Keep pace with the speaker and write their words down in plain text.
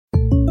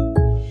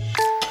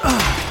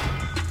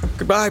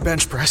Goodbye,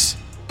 bench press.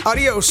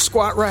 Adios,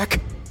 squat rack.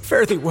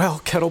 Fare thee well,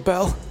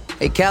 kettlebell.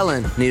 Hey,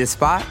 Kellen, need a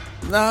spot?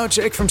 No,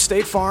 Jake from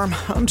State Farm.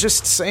 I'm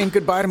just saying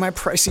goodbye to my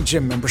pricey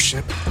gym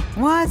membership.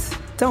 What?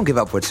 Don't give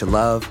up what you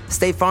love.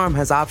 State Farm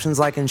has options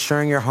like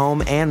insuring your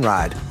home and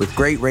ride with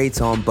great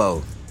rates on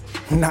both.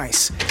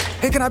 Nice.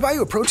 Hey, can I buy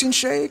you a protein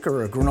shake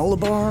or a granola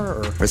bar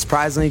or... For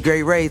surprisingly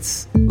great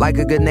rates, like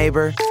a good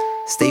neighbor,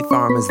 State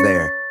Farm is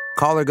there.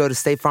 Call or go to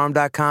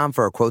statefarm.com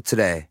for a quote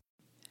today.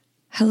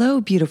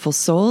 Hello, beautiful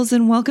souls,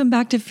 and welcome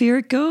back to Fear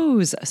It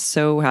Goes.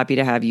 So happy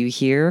to have you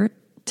here.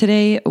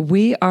 Today,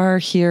 we are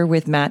here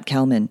with Matt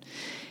Kelman.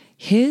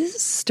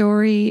 His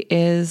story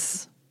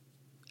is,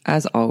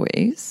 as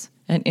always,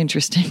 an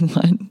interesting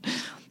one.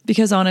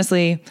 Because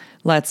honestly,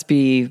 let's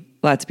be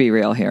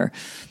real here.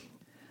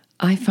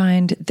 I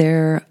find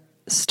their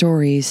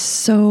stories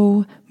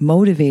so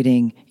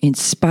motivating,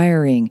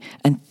 inspiring,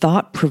 and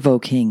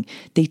thought-provoking.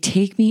 They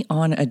take me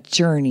on a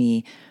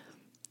journey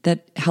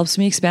that helps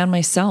me expand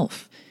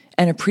myself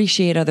and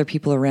appreciate other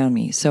people around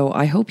me. So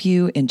I hope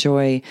you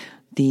enjoy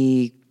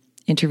the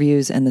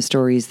interviews and the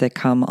stories that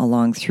come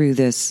along through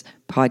this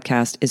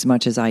podcast as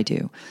much as I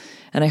do.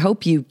 And I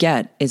hope you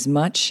get as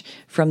much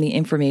from the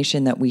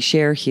information that we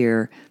share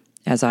here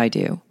as I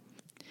do.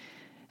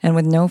 And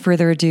with no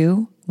further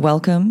ado,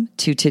 welcome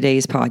to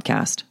today's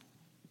podcast.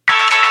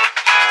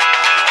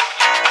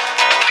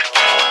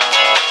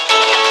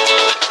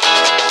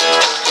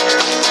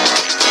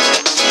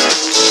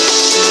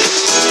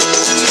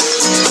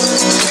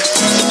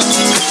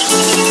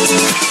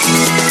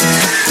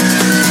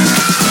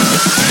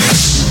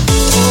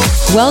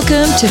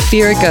 Welcome to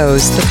Fear It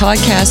Goes, the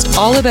podcast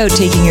all about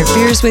taking your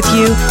fears with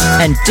you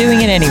and doing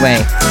it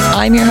anyway.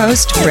 I'm your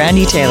host,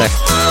 Brandy Taylor.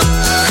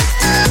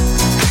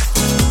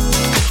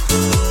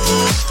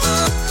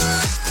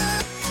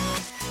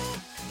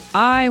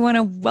 I want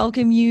to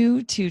welcome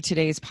you to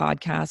today's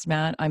podcast,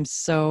 Matt. I'm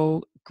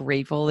so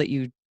grateful that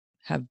you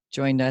have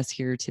joined us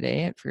here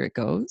today at Fear It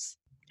Goes.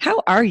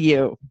 How are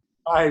you?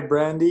 Hi,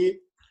 Brandy.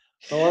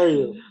 How are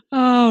you?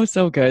 Oh,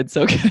 so good,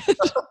 so good.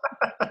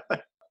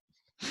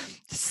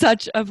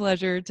 Such a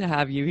pleasure to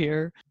have you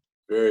here.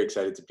 Very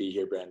excited to be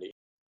here, Brandy.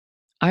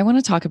 I want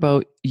to talk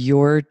about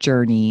your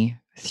journey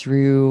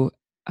through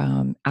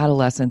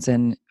adolescence,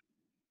 and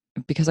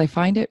because I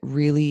find it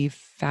really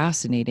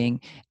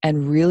fascinating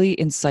and really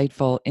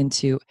insightful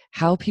into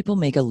how people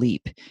make a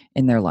leap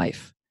in their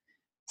life.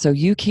 So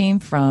you came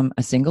from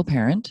a single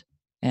parent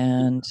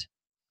and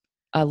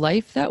a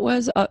life that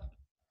was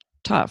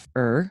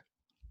tougher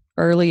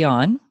early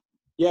on.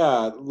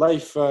 Yeah,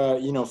 life, for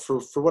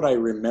what I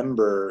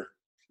remember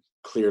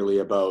clearly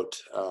about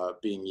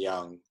being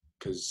young,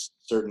 because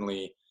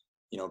certainly,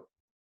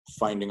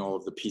 finding all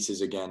of the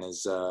pieces again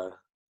is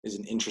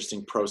an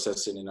interesting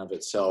process in and of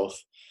itself.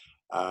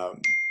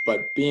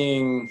 But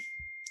being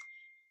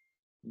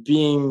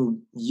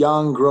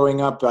young,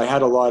 growing up, I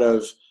had a lot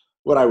of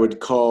what I would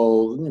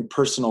call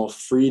personal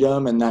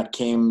freedom, and that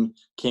came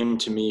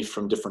to me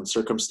from different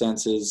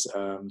circumstances.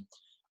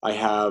 I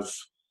have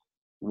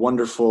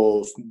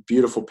wonderful,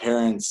 beautiful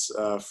parents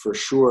for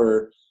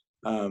sure.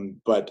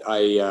 But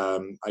I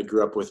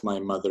grew up with my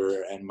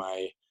mother and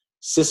my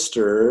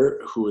sister,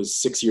 who was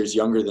 6 years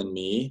younger than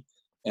me,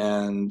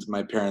 and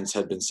my parents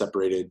had been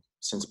separated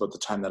since about the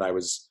time that I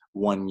was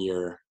 1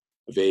 year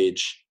of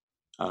age.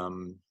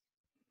 And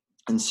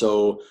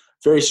so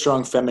very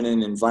strong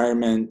feminine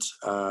environment.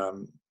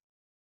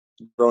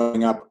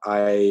 Growing up,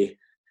 I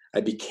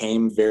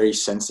became very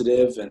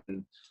sensitive,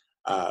 and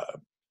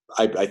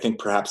I think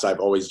perhaps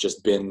I've always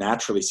just been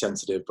naturally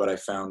sensitive, but I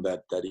found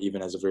that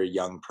even as a very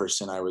young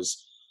person, I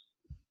was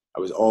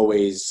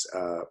always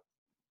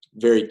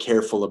very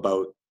careful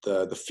about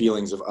the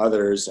feelings of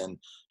others and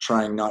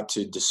trying not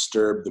to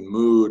disturb the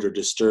mood or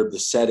disturb the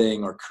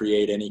setting or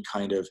create any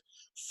kind of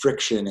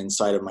friction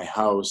inside of my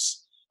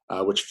house,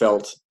 which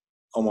felt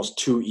almost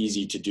too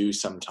easy to do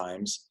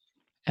sometimes.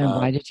 And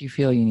why did you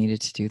feel you needed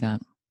to do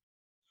that?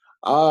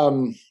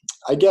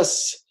 I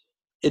guess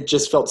it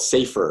just felt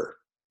safer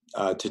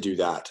to do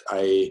that.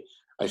 I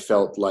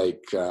felt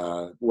like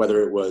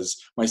whether it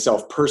was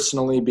myself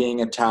personally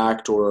being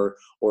attacked or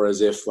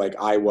as if like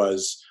I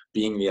was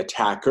being the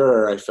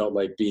attacker, I felt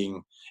like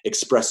being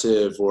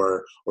expressive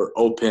or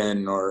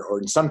open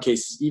or in some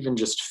cases even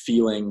just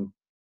feeling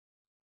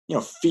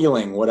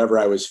whatever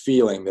I was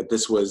feeling, that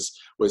this was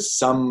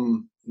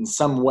in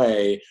some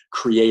way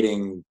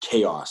creating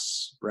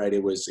chaos, right?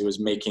 It was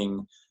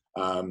making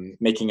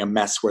a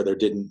mess where there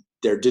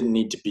didn't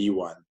need to be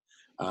one.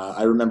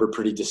 I remember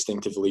pretty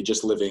distinctively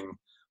just living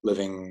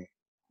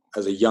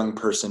as a young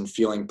person,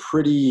 feeling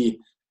pretty,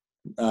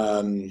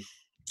 call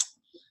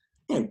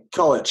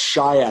it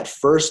shy at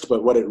first,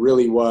 but what it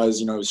really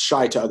was, it was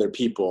shy to other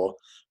people,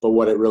 but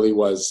what it really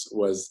was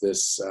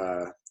this,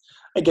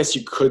 I guess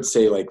you could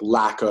say like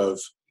lack of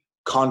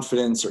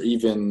confidence, or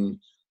even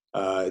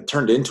it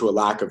turned into a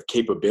lack of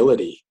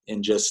capability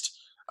in just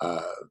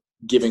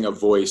giving a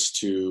voice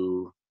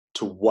to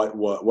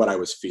what I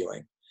was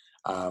feeling.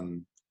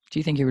 Do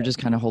you think you were just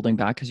kind of holding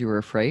back because you were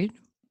afraid?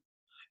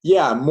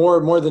 Yeah,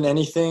 more than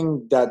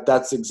anything,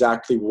 that's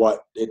exactly what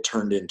it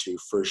turned into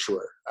for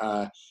sure.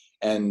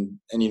 And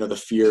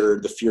the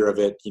fear of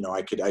it,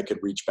 I could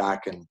reach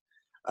back and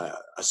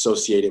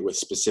associate it with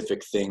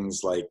specific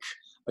things like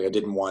I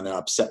didn't want to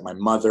upset my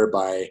mother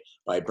by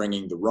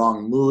bringing the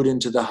wrong mood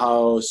into the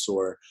house,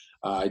 or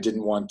I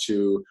didn't want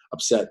to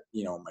upset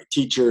my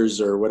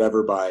teachers or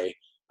whatever by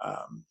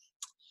um,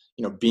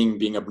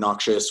 being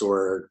obnoxious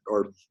or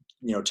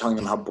telling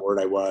them how bored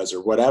I was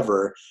or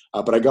whatever.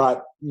 But I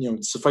got,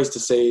 suffice to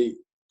say,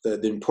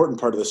 the important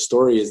part of the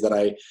story is that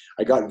I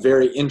got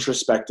very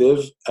introspective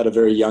at a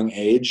very young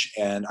age,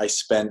 and I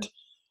spent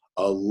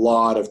a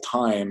lot of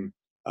time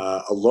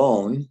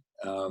alone.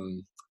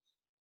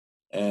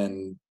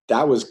 And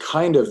that's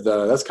kind of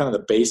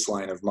the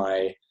baseline of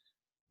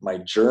my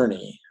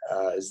journey,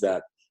 is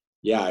that,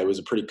 yeah, I was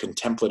a pretty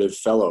contemplative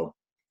fellow.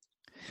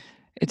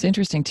 It's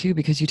interesting too,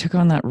 because you took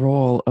on that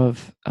role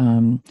of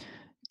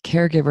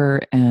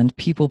caregiver and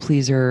people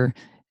pleaser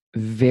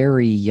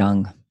very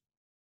young,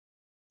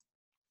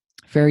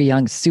 very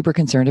young, super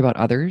concerned about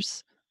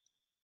others,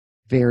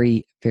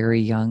 very, very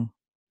young.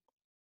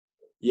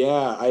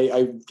 Yeah,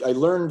 I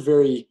learned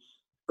very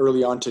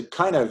early on to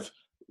kind of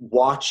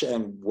watch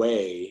and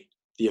weigh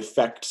the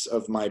effects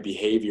of my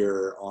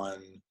behavior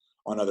on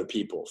other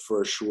people,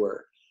 for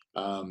sure.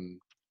 Um,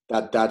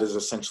 that is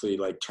essentially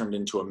like turned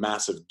into a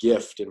massive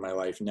gift in my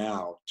life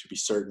now, to be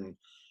certain.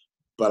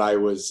 But I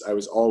was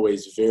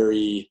always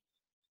very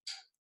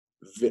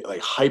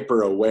like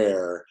hyper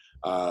aware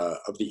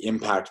of the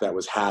impact that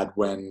was had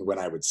when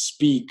I would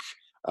speak,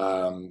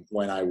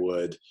 when I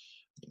would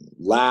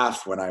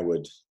laugh, when I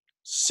would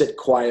sit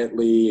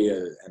quietly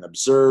and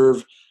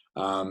observe.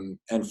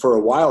 And for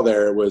a while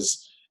there, it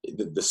was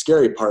the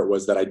scary part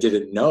was that I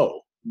didn't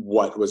know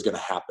what was going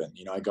to happen.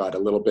 I got a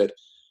little bit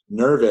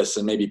nervous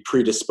and maybe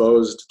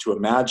predisposed to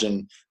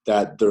imagine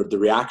that the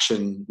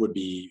reaction would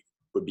be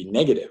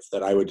negative,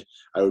 that I would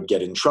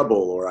get in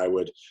trouble, or I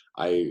would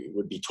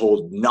be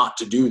told not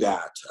to do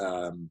that.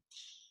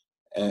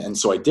 And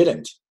so I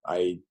didn't.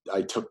 I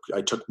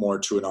took more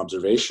to an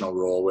observational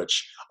role,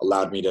 which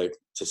allowed me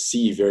to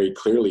see very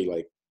clearly,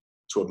 like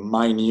to a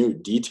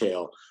minute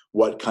detail,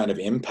 what kind of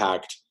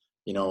impact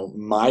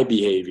my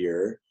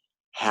behavior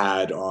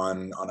had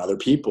on other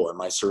people and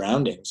my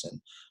surroundings,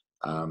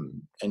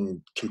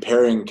 and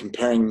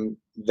comparing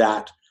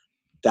that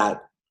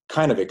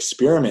kind of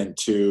experiment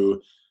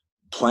to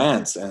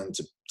plants and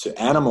to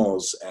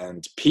animals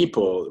and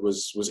people. It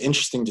was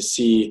interesting to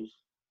see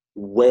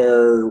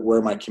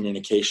where my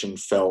communication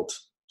felt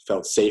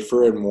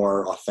safer and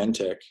more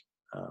authentic.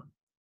 Um,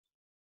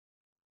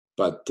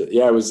 but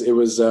yeah, it was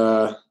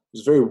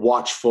very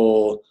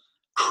watchful,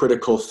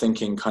 critical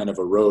thinking kind of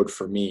a road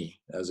for me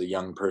as a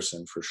young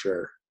person, for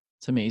sure.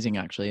 It's amazing,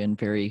 actually, and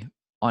very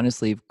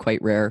honestly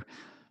quite rare.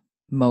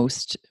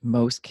 Most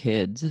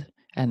kids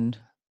and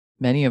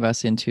many of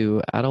us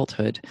into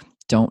adulthood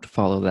don't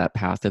follow that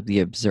path of the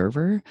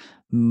observer.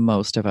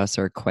 Most of us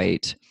are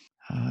quite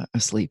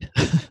asleep.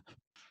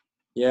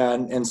 Yeah,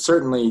 and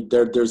certainly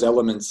there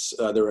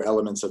were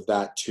elements of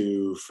that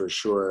too, for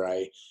sure.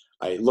 I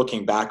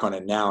looking back on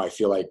it now, I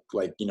feel like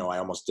I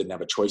almost didn't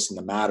have a choice in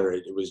the matter.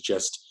 It was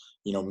just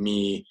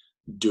me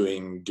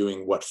doing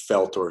what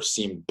felt or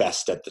seemed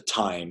best at the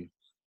time.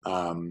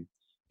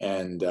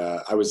 And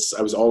I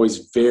was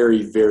always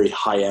very, very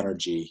high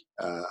energy.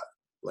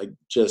 Like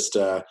just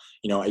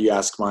you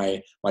ask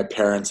my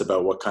parents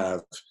about what kind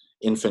of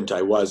infant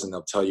I was, and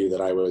they'll tell you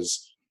that I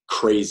was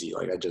crazy.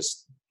 Like I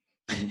just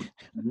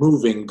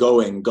moving,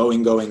 going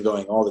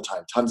all the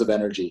time, tons of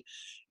energy.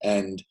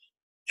 And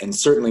and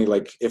certainly,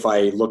 like, if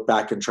I look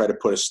back and try to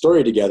put a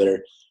story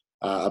together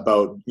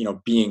about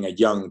being a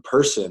young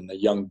person, a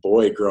young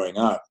boy growing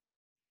up,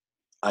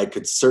 I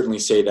could certainly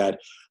say that,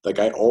 like,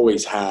 I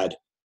always had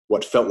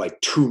what felt like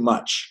too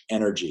much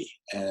energy,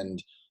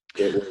 and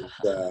it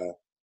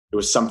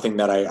was something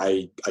that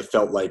I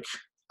felt like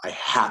I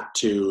had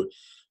to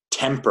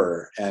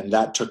temper, and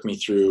that took me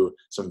through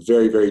some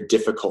very, very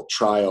difficult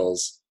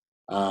trials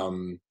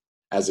um,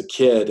 as a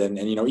kid, and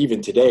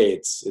even today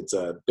it's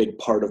a big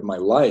part of my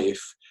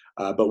life,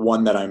 but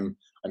one that I'm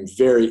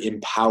very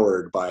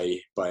empowered by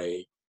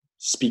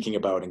speaking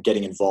about and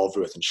getting involved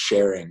with and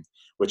sharing,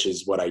 which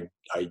is what I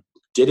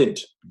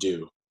didn't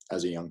do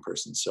as a young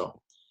person. So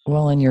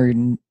Well, and you're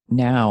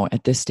now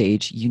at this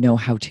stage, you know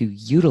how to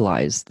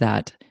utilize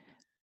that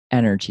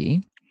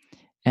energy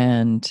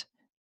and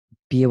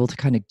be able to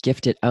kind of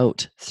gift it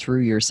out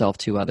through yourself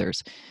to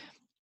others.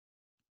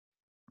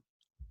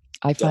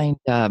 I def- find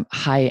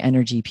high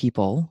energy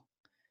people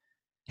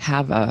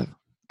have a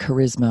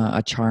charisma,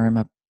 a charm,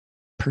 a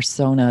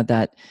persona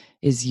that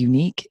is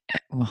unique.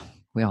 Well,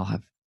 we all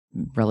have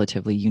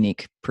relatively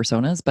unique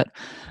personas,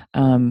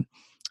 um,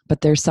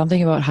 but there's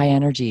something about high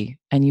energy,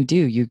 and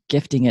you're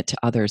gifting it to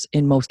others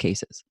in most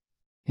cases.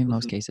 In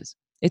most Mhm. cases,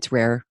 it's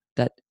rare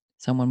that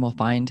someone will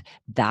find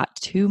that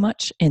too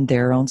much in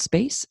their own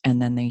space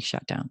and then they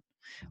shut down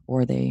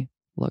or they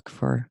look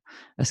for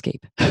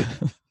escape.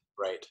 But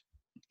Right.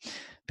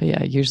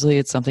 yeah, usually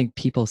it's something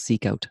people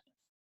seek out.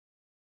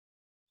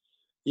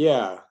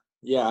 Yeah.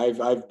 Yeah.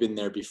 I've been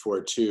there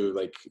before too.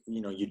 Like,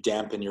 you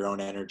dampen your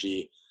own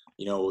energy,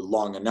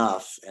 long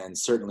enough, and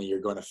certainly you're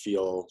going to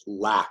feel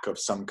lack of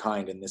some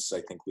kind. And this,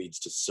 I think, leads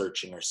to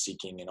searching or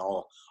seeking in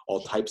all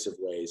types of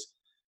ways.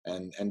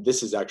 And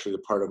this is actually the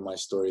part of my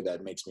story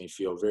that makes me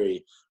feel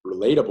very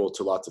relatable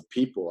to lots of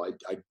people.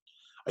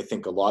 I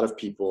think a lot of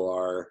people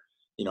are,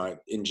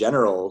 in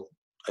general,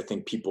 I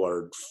think people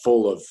are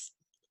full of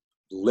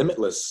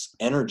limitless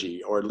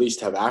energy, or at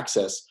least have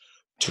access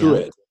to Yeah.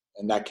 it,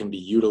 and that can be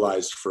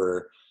utilized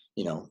for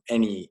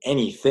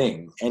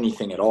anything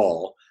at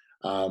all.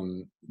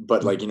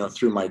 But like,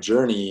 through my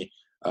journey,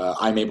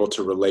 I'm able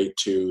to relate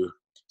to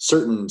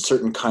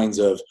certain kinds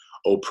of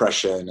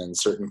oppression and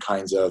certain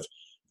kinds of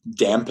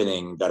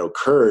dampening that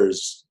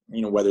occurs,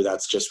 whether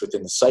that's just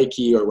within the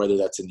psyche or whether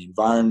that's in the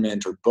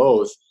environment or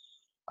both.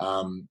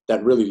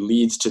 That really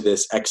leads to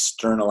this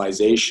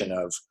externalization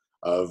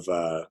of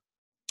uh,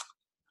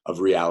 of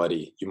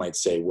reality, you might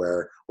say,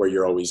 where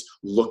you're always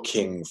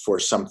looking for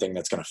something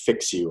that's going to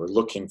fix you, or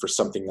looking for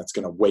something that's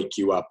going to wake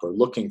you up, or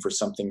looking for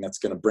something that's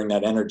going to bring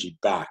that energy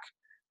back.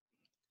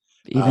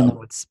 Even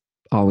though it's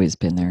always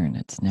been there and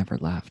it's never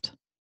left.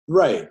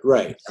 Right,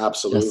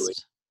 absolutely.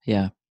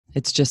 Yeah,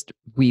 it's just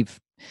we've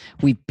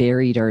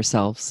buried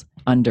ourselves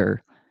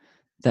under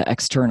the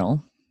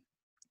external,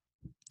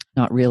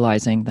 not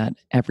realizing that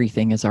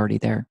everything is already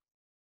there.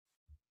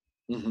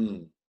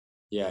 Mm-hmm.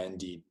 Yeah,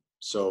 indeed.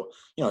 So,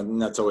 and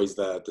that's always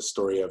the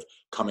story of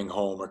coming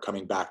home or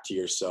coming back to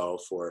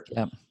yourself, or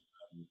Yep.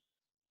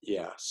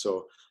 Yeah.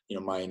 So,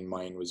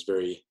 mine was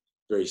very,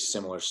 very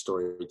similar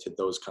story to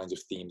those kinds of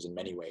themes in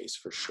many ways,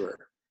 for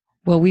sure.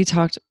 Well, we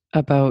talked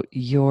about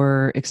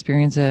your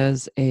experience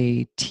as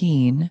a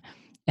teen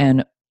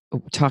and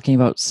talking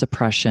about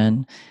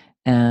suppression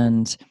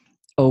and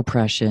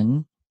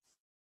oppression.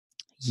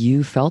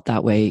 You felt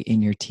that way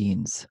in your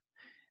teens,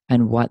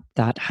 and what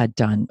that had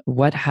done.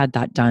 What had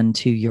that done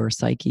to your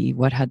psyche?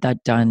 What had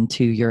that done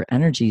to your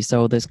energy?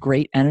 So, this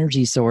great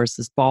energy source,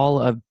 this ball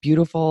of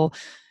beautiful,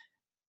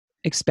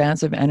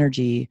 expansive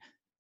energy,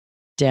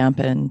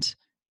 dampened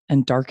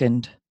and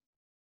darkened.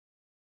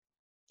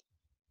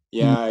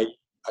 Yeah,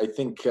 I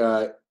think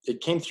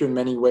it came through in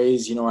many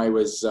ways. I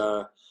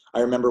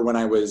remember when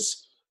I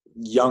was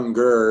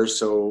younger,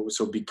 so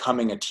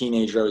becoming a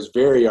teenager, I was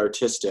very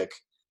artistic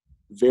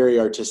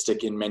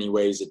in many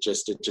ways. It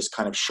just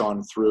kind of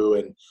shone through.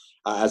 And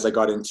as I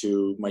got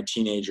into my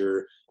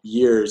teenager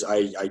years,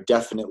 I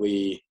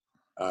definitely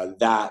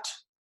that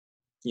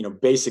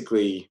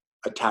basically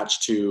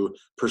attached to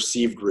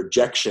perceived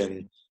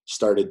rejection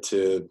started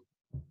to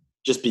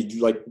just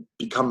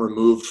become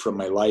removed from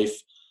my life.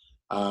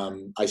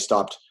 I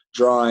stopped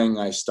drawing,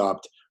 I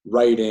stopped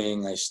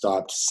writing, I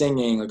stopped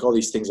singing, like all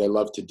these things I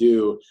love to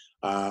do.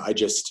 I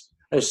just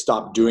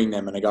stopped doing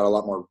them, and I got a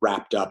lot more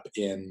wrapped up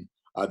in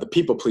the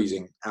people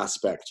pleasing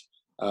aspect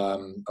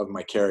of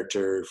my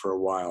character for a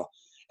while.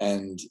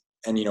 And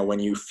when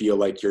you feel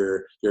like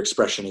your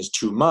expression is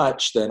too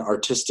much, then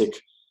artistic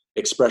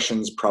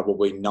expression's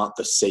probably not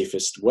the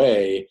safest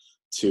way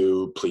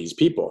to please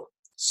people.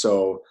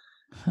 So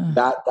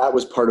that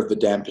was part of the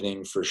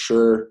dampening, for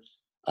sure.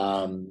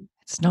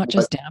 It's not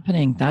just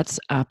dampening, that's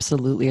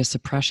absolutely a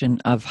suppression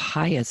of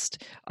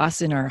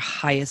us in our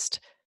highest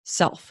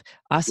self,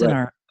 us in Right.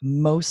 our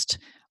most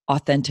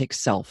authentic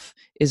self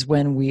is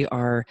when we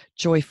are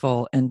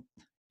joyful and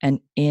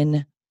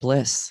in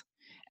bliss.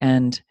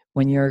 And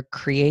when you're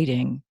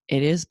creating,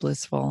 it is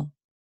blissful.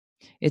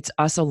 It's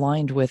us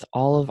aligned with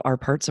all of our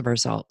parts of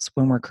ourselves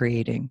when we're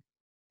creating.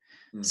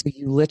 So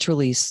you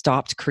literally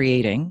stopped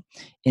creating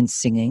in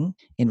singing,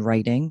 in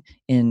writing,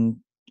 in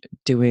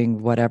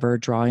doing whatever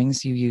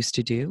drawings you used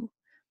to do.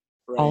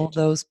 All Right.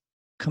 those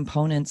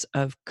components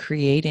of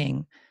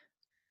creating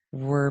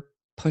were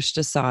pushed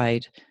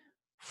aside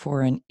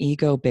for an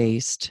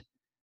ego-based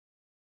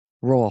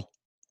role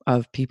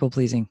of people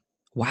pleasing.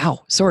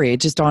 Wow. Sorry, it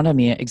just dawned on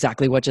me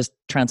exactly what just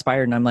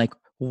transpired. And I'm like,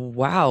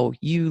 wow,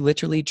 you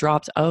literally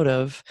dropped out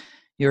of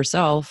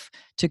yourself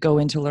to go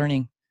into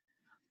learning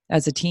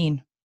as a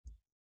teen.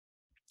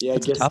 Yeah, I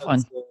That's a guess tough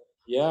one.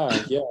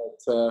 yeah.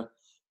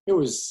 It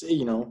was,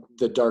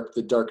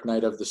 the dark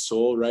night of the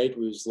soul, right?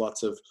 There's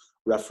lots of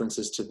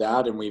references to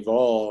that, and we've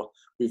all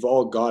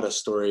got a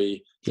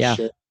story to Yeah.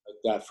 share like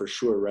that, for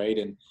sure, right?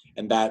 And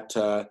that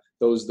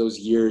those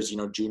years,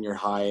 junior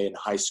high and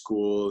high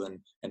school,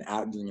 and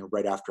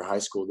right after high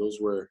school, those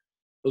were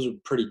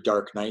pretty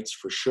dark nights,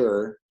 for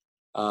sure.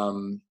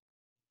 Um,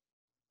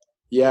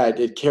 yeah,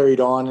 it carried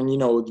on. And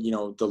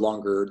the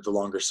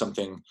longer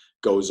something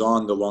goes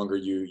on, the longer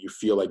you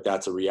feel like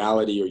that's a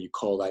reality, or you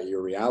call that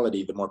your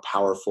reality, the more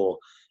powerful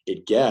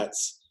it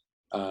gets.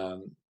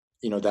 That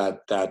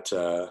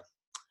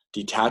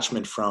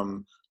detachment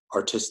from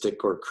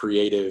artistic or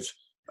creative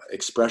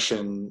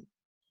expression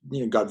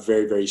got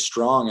very, very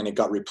strong, and it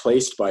got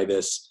replaced by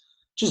this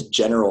just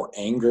general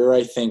anger,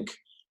 I think.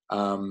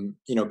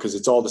 Because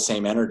it's all the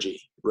same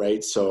energy,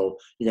 right? So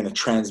you're going to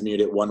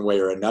transmute it one way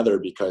or another,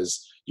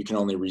 because you can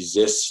only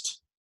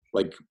resist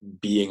like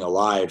being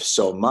alive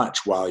so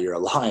much while you're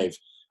alive.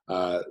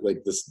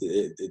 Like this,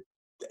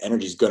 the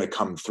energy is going to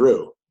come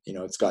through.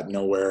 It's got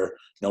nowhere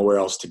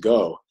else to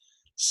go.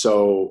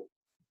 So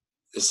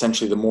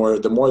essentially, the more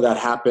that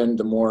happened,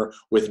 the more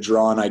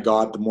withdrawn I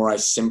got, the more I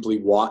simply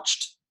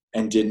watched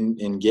and didn't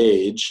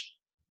engage.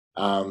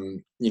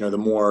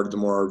 The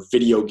more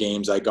video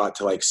games I got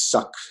to like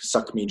suck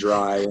me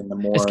dry, and the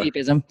more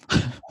escapism.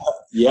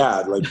 Yeah,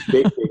 like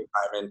big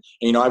time.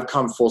 And I've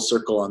come full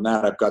circle on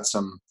that. I've got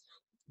some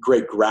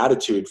great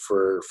gratitude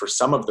for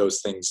some of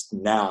those things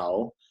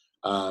now.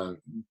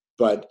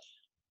 But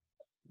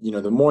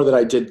the more that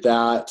I did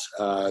that,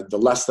 the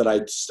less that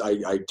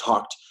I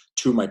talked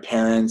to my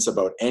parents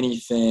about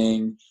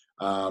anything.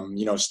 I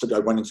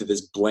went into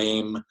this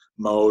blame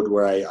mode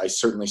where I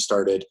certainly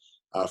started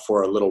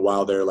for a little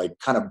while there, like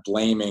kind of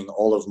blaming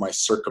all of my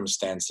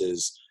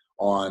circumstances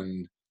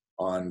on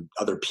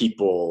other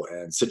people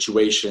and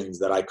situations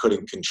that I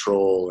couldn't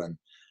control.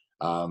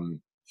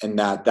 And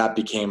that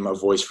became a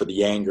voice for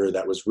the anger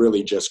that was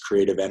really just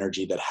creative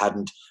energy that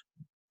hadn't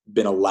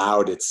been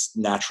allowed its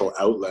natural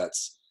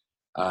outlets.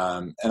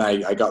 And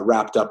I got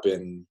wrapped up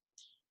in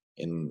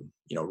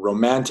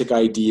romantic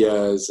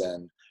ideas,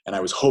 and I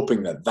was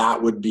hoping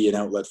that would be an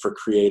outlet for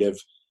creative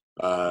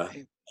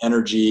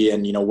energy.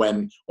 And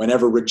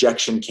whenever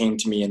rejection came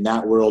to me in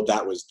that world,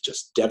 that was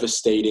just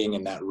devastating,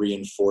 and that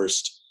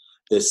reinforced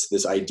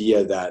this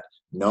idea that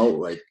no,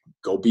 like,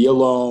 go be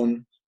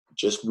alone,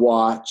 just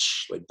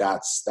watch, like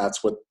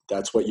that's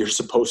what you're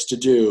supposed to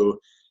do.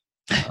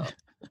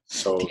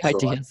 So the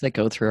ideas that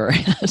go through our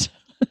head.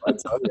 I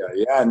tell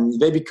you, yeah, and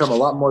they become a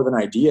lot more than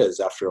ideas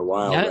after a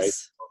while, yes. right?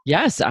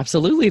 Yes,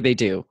 absolutely they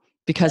do.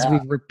 Because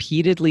we've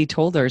repeatedly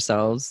told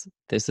ourselves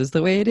this is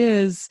the way it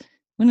is,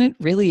 when it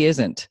really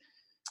isn't.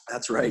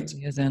 That's right. It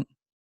really isn't.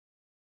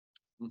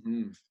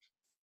 Mm-hmm.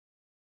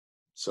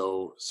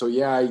 So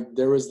yeah,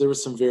 there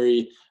was some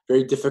very,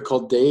 very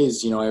difficult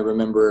days. I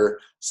remember,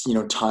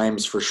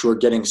 times for sure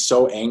getting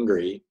so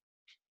angry,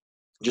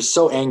 just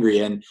so angry.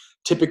 And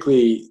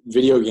typically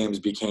video games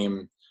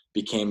became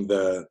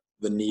the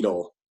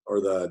needle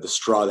or the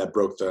straw that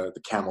broke the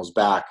camel's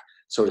back,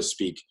 so to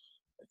speak,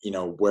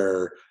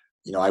 where,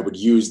 I would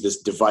use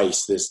this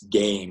device, this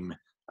game,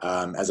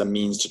 as a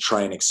means to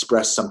try and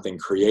express something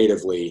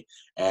creatively.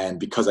 And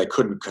because I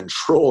couldn't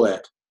control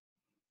it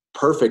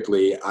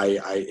perfectly,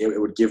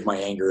 it would give my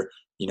anger,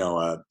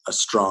 a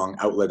strong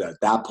outlet at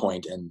that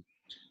point. And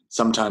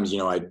sometimes,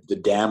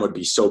 the dam would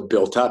be so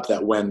built up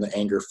that when the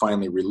anger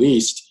finally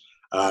released,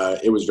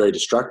 it was very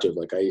destructive.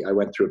 Like I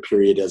went through a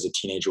period as a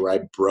teenager where I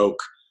broke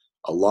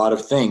a lot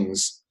of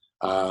things.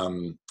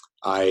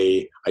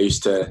 I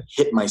used to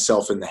hit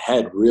myself in the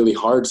head really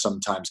hard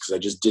sometimes because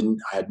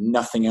I had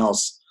nothing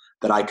else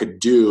that I could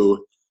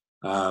do.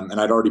 And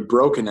I'd already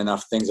broken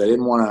enough things. I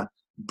didn't want to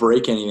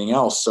break anything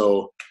else.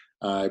 So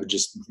I would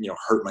just,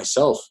 hurt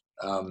myself.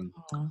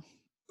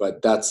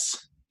 But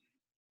that's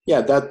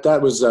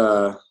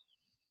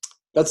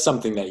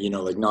something that,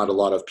 like not a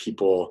lot of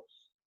people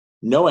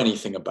know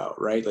anything about,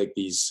 right? Like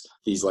these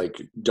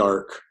like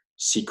dark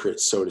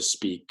secrets, so to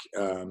speak,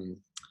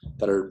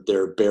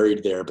 they're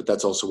buried there, but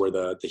that's also where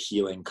the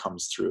healing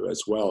comes through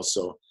as well.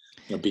 So,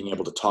 being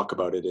able to talk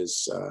about it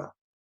is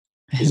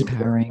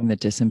empowering the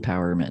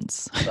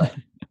disempowerments. Right.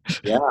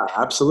 Yeah,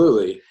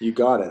 absolutely. You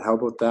got it. How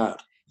about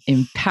that?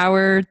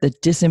 Empower the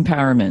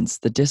disempowerments,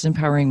 the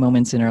disempowering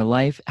moments in our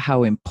life,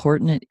 how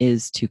important it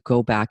is to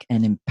go back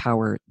and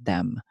empower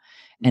them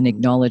and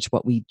acknowledge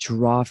what we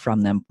draw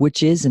from them,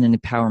 which is an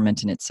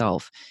empowerment in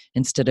itself.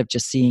 Instead of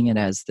just seeing it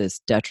as this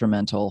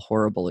detrimental,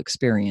 horrible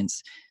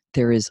experience,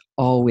 there is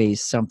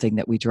always something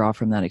that we draw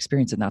from that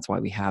experience, and that's why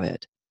we have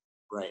it.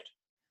 Right.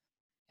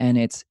 And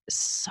it's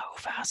so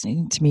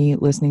fascinating to me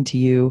listening to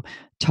you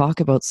talk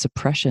about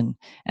suppression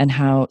and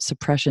how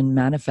suppression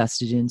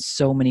manifested in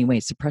so many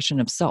ways, suppression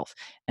of self,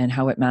 and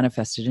how it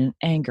manifested in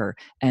anger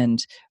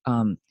and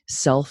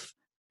self,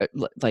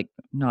 like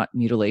not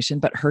mutilation,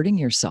 but hurting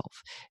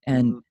yourself,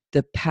 and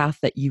the path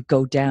that you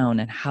go down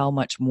and how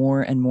much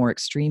more and more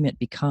extreme it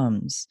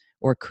becomes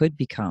or could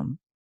become,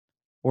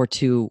 or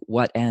to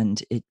what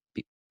end it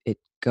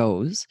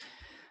goes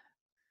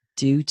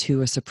due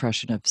to a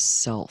suppression of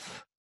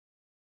self.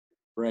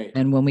 Right.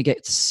 And when we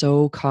get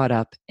so caught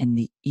up in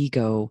the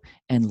ego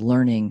and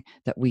learning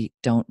that we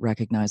don't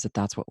recognize that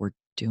that's what we're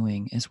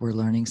doing, is we're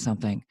learning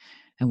something,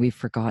 and we've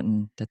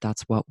forgotten that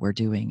that's what we're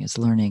doing, is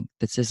learning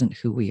this isn't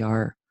who we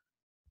are.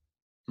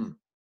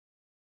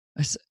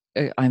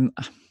 I'm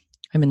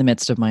in the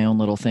midst of my own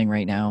little thing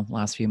right now.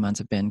 Last few months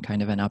have been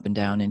kind of an up and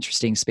down,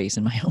 interesting space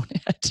in my own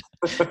head.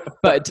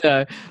 But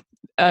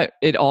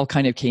it all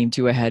kind of came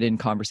to a head in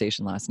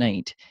conversation last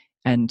night.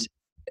 And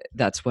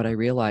that's what I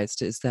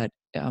realized, is that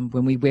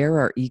when we wear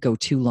our ego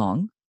too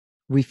long,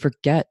 we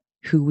forget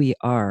who we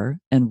are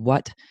and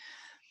what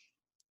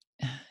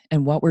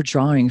we're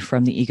drawing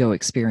from the ego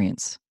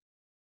experience,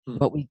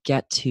 what we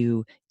get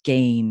to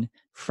gain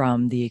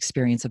from the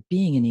experience of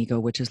being an ego,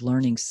 which is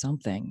learning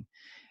something.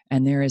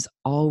 And there is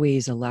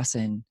always a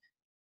lesson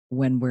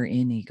when we're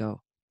in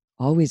ego,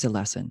 always a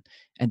lesson.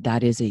 And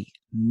that is a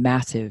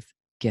massive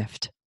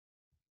gift.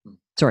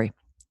 Sorry,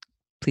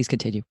 please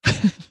continue.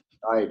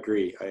 I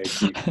agree.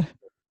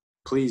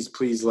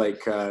 Please,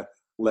 like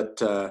let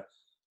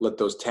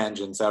those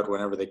tangents out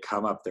whenever they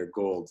come up. They're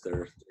gold.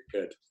 They're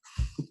good.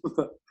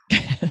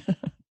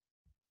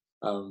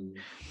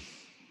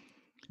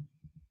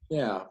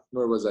 Yeah.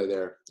 Where was I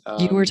there?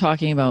 You were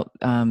talking about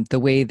the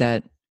way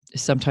that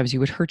sometimes you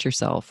would hurt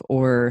yourself,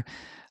 or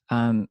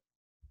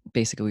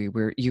basically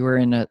you were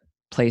in a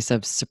place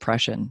of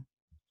suppression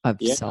of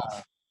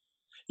self.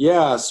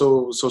 Yeah.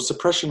 So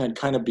suppression had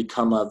kind of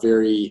become a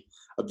very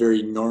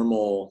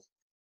normal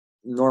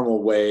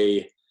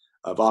way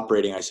of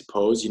operating, I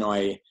suppose. You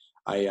know,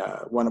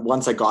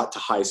 once I got to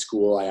high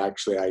school, I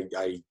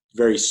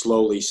very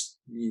slowly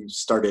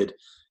started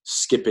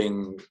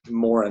skipping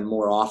more and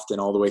more often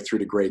all the way through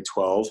to grade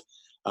 12.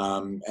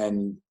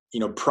 And, you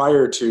know,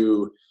 prior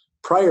to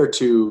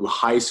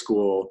high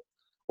school,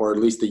 or at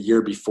least the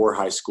year before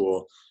high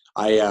school,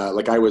 I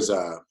was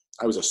a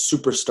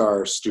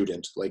superstar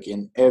student, like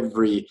in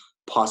every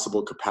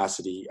possible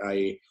capacity.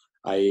 I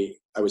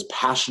was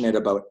passionate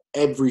about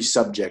every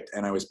subject,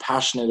 and I was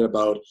passionate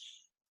about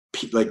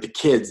like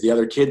the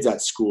other kids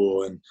at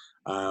school, and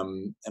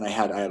I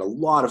had a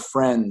lot of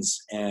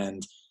friends,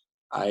 and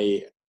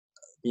I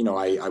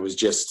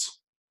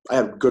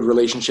had good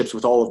relationships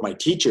with all of my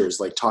teachers,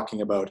 like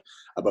talking about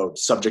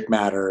subject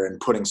matter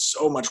and putting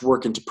so much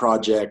work into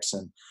projects,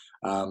 and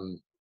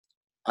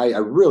I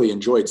really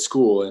enjoyed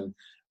school. And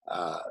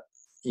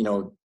you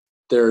know,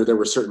 there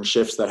were certain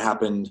shifts that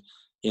happened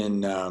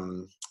in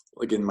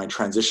like in my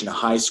transition to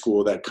high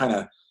school that kind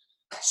of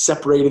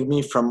separated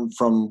me from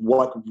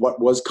what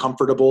was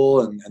comfortable,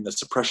 and the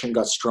suppression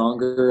got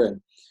stronger.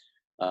 And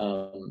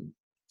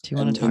do you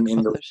want to talk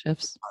about those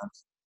shifts?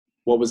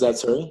 What was that,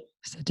 sorry?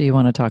 Do you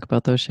want to talk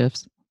about those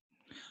shifts?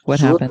 What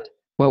Sure. happened?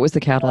 What was the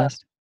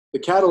catalyst? The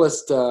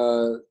catalyst,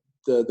 the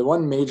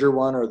one major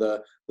one, or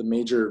the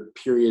major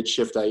period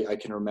shift I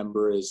can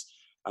remember is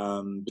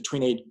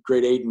between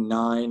grade 8 and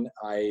 9,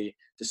 I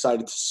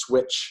decided to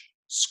switch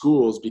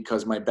schools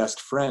because my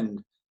best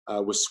friend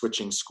was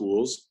switching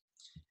schools,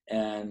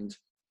 and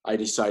I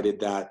decided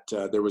that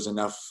there was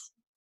enough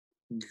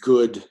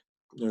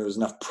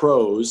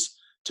pros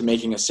to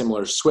making a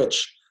similar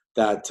switch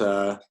that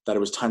it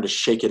was time to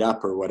shake it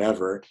up or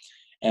whatever.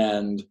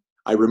 And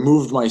I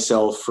removed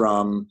myself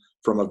from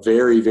a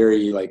very,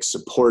 very like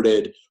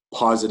supported,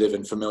 positive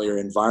and familiar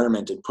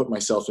environment, and put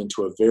myself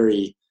into a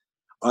very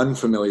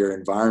unfamiliar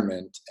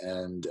environment.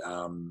 And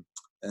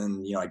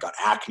you know, I got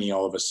acne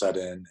all of a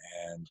sudden,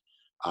 and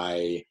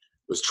I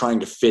was trying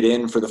to fit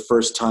in for the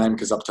first time,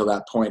 because up till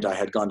that point I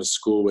had gone to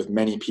school with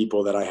many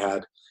people that I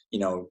had, you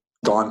know,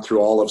 gone through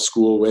all of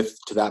school with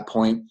to that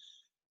point.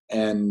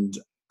 And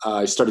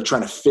I started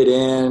trying to fit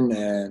in,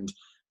 and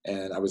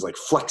I was like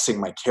flexing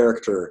my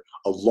character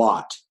a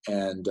lot.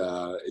 And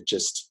it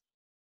just,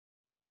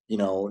 you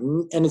know,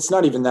 and it's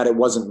not even that it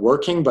wasn't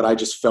working, but I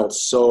just felt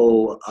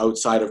so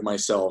outside of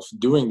myself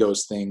doing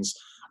those things.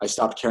 I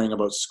stopped caring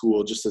about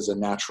school just as a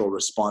natural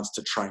response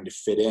to trying to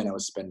fit in. I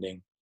was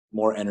spending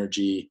more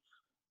energy.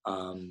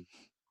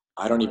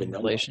 I don't even know.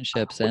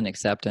 Relationships and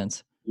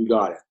acceptance. You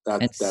got it.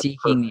 That's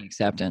seeking the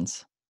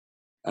acceptance.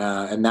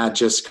 And that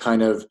just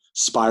kind of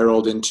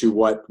spiraled into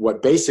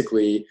what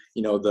basically,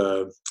 you know,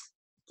 the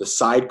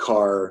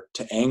sidecar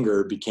to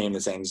anger became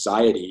this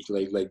anxiety.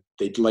 Like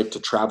they'd like to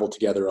travel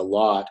together a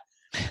lot,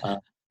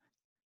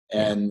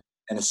 and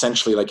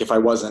essentially, like if I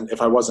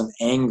wasn't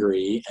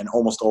angry, and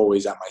almost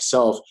always at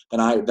myself, then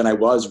I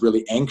was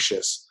really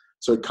anxious.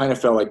 So it kind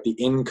of felt like the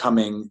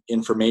incoming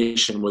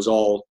information was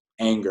all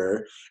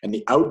anger, and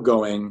the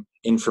outgoing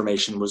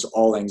information was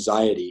all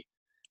anxiety.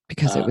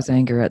 Because it was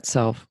anger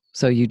itself.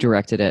 So you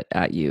directed it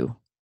at you.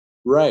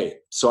 Right.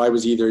 So I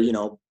was either, you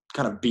know,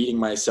 kind of beating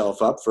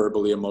myself up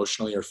verbally,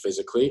 emotionally, or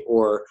physically,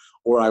 or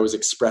I was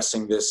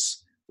expressing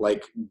this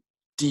like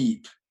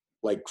deep,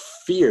 like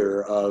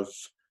fear of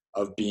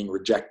being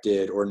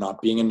rejected, or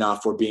not being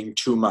enough, or being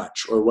too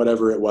much, or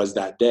whatever it was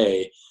that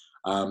day.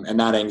 And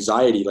that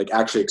anxiety, like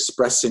actually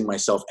expressing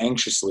myself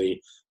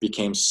anxiously,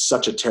 became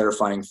such a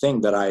terrifying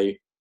thing that I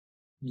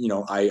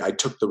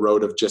took the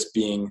road of just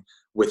being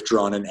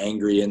withdrawn and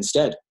angry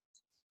instead.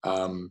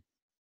 That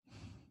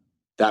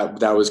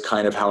was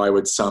kind of how I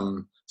would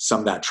sum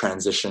that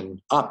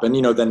transition up. And,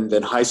 you know,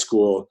 then high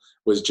school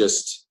was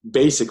just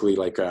basically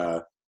like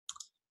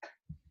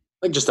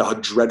just a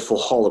dreadful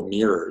hall of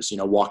mirrors, you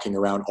know, walking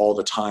around all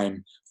the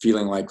time,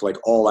 feeling like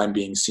all I'm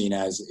being seen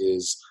as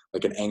is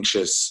like an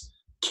anxious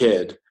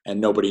kid,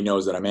 and nobody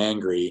knows that I'm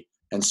angry.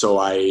 And so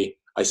I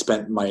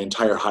spent my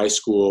entire high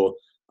school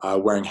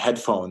wearing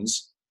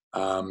headphones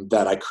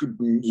that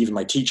even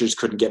my teachers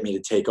couldn't get me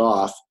to take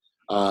off,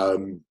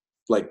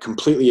 like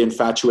completely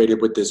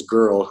infatuated with this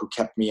girl who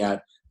kept me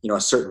at, you know,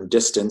 a certain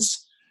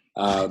distance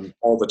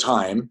all the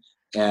time,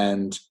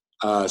 and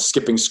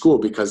skipping school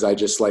because I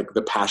just like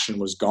the passion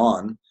was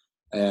gone,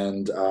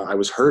 and I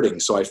was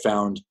hurting. So I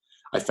found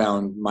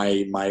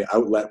my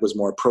outlet was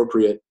more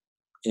appropriate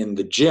in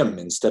the gym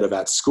instead of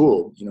at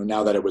school. You know,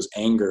 now that it was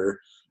anger,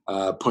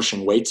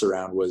 pushing weights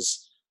around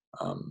was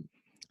a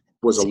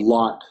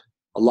lot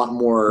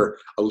more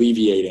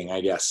alleviating,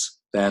 I guess.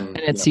 then And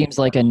it seems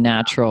like a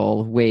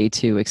natural way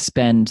to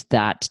expend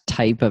that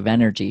type of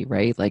energy,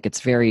 right? Like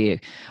it's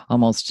very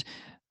almost,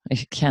 I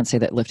can't say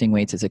that lifting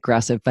weights is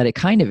aggressive, but it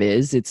kind of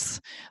is.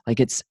 It's like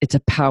it's a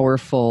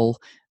powerful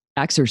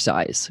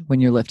exercise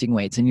when you're lifting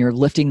weights and you're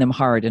lifting them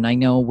hard. And I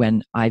know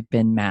when I've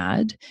been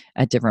mad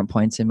at different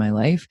points in my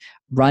life,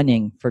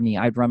 running for me,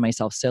 I'd run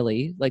myself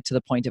silly, like to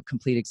the point of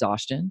complete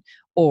exhaustion,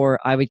 or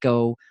I would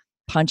go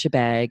punch a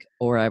bag,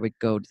 or I would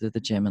go to the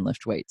gym and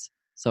lift weights.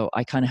 So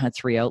I kind of had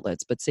three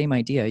outlets, but same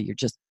idea. You're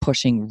just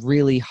pushing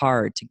really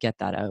hard to get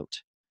that out.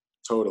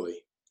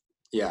 Totally.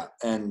 Yeah.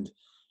 And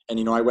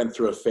I went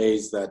through a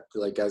phase that,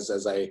 like,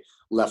 as I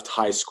left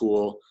high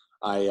school,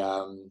 I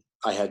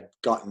had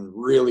gotten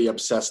really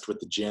obsessed with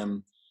the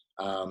gym.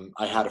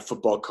 I had a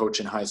football coach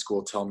in high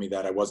school tell me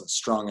that I wasn't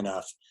strong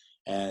enough,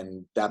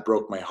 and that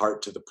broke my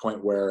heart to the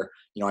point where,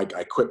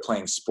 I quit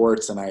playing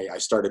sports and I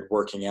started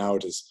working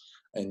out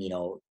and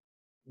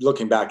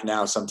looking back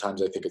now,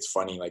 sometimes I think it's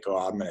funny, like, oh,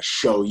 I'm going to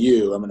show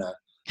you, I'm going to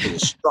be the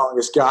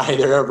strongest guy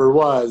there ever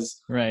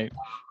was. Right.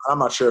 I'm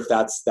not sure if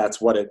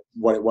that's what it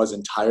was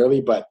entirely,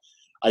 but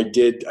I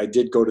did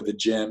go to the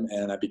gym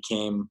and I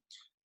became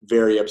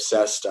very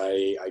obsessed.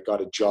 I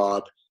got a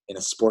job in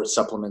a sports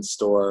supplement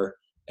store,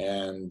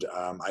 and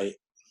I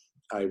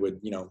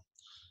would,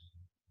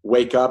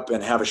 wake up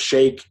and have a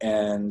shake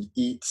and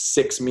eat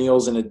 6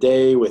 meals in a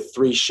day with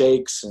 3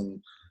 shakes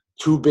and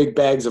 2 big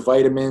bags of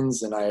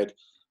vitamins. And I'd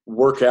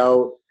work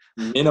out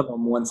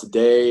minimum once a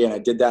day. And I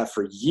did that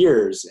for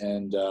years.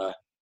 And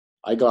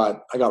I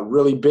got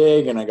really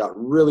big and I got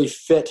really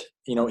fit,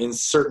 in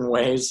certain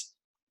ways.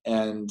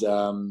 And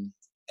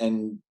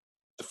the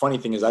funny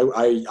thing is I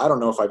don't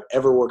know if I've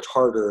ever worked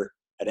harder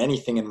at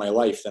anything in my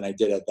life than I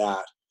did at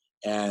that.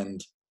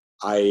 And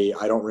I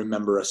don't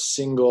remember a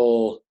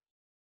single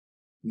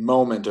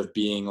moment of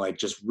being like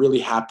just really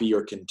happy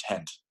or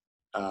content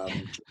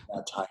during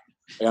that time.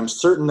 Like, I'm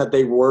certain that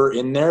they were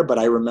in there, but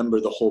I remember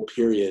the whole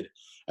period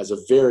as a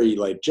very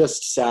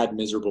just sad,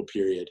 miserable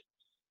period.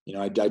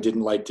 I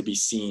didn't like to be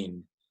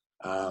seen,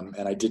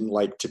 and I didn't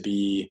like to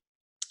be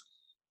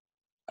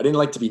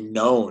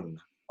known.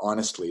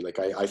 Honestly, like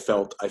I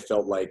felt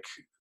like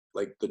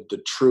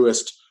the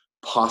truest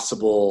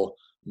possible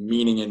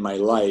meaning in my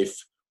life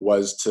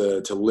was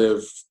to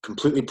live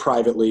completely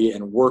privately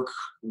and work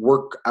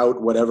out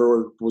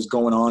whatever was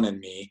going on in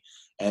me,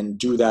 and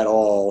do that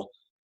all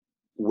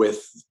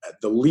with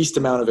the least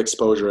amount of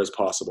exposure as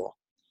possible.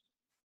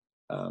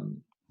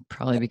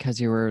 Probably because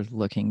you were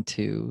looking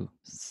to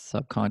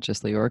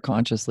subconsciously or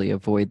consciously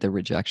avoid the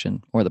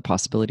rejection or the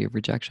possibility of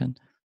rejection.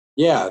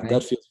 Yeah, right?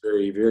 That feels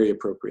very, very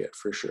appropriate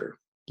for sure.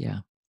 Yeah.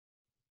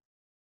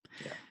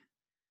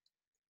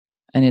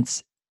 And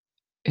it's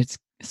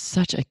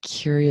such a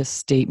curious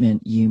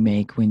statement you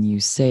make when you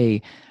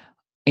say,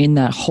 in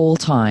that whole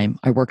time,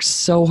 I worked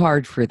so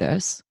hard for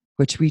this,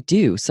 which we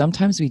do.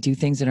 Sometimes we do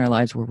things in our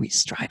lives where we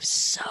strive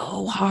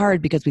so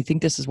hard because we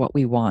think this is what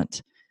we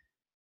want,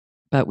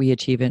 but we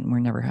achieve it and we're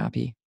never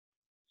happy.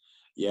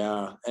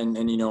 Yeah. And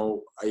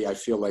I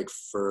feel like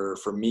for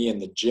me in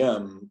the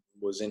gym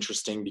was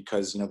interesting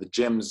because, the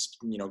gym's,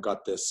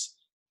 got this,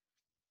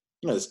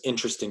 this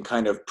interesting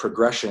kind of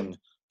progression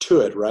to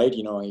it, right?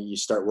 You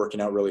start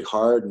working out really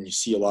hard and you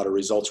see a lot of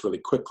results really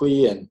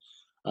quickly, and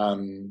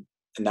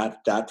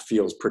that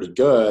feels pretty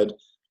good.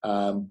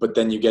 But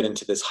then you get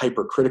into this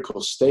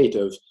hypercritical state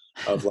of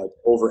like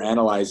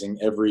overanalyzing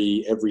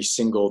every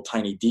single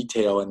tiny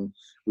detail, and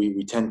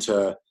we tend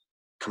to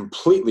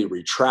completely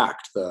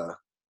retract the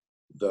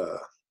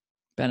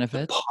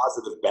benefits, the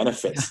positive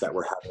benefits that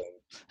we're having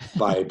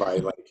by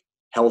like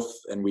health,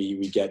 and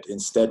we get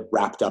instead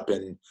wrapped up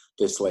in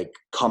this like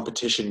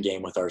competition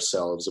game with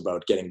ourselves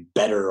about getting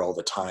better all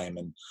the time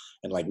and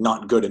like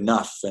not good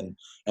enough, and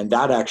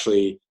that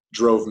actually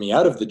drove me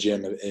out of the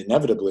gym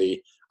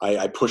inevitably.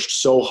 I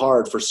pushed so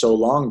hard for so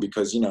long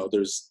because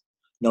there's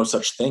no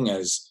such thing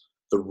as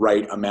the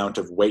right amount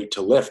of weight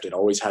to lift. It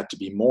always had to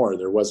be more.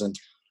 There wasn't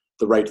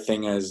the right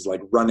thing as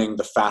like running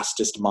the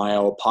fastest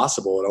mile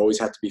possible. It always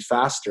had to be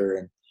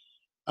faster,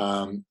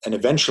 and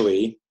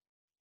eventually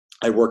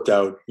I worked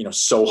out,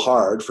 so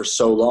hard for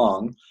so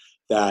long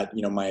that,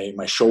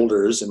 my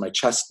shoulders and my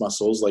chest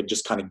muscles like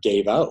just kind of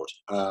gave out.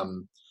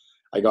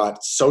 I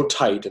got so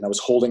tight and I was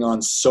holding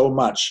on so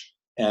much,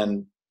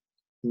 and,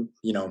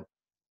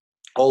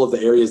 all of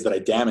the areas that I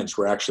damaged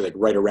were actually like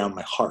right around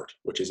my heart,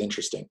 which is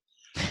interesting.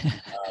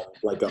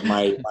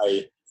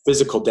 My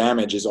physical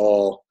damage is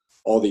all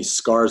these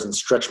scars and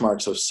stretch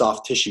marks of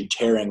soft tissue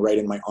tearing right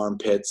in my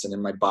armpits and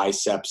in my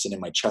biceps and in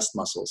my chest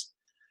muscles.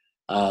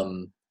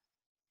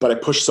 But I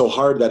pushed so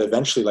hard that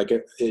eventually, like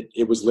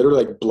it was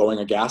literally like blowing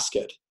a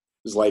gasket.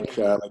 It was like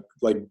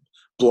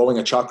blowing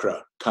a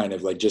chakra, kind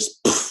of like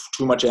just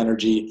too much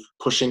energy,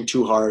 pushing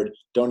too hard.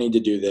 Don't need to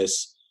do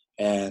this,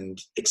 and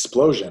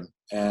explosion.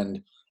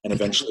 And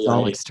eventually, it's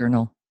all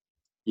external.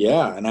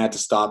 Yeah, and I had to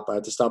stop. I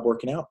had to stop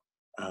working out.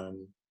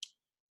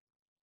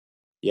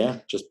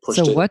 Just pushed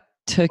it. So what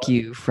took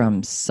you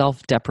from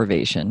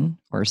self-deprivation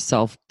or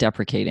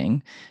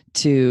self-deprecating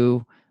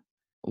to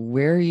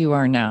where you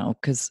are now?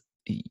 Because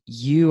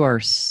you are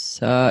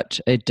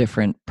such a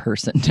different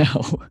person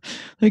now.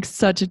 Like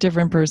such a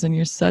different person.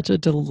 You're such a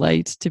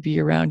delight to be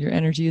around. Your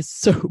energy is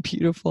so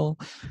beautiful.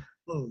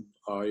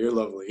 Oh, you're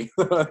lovely.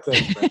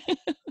 Thanks,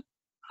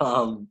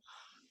 man.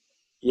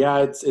 Yeah,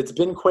 it's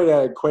been quite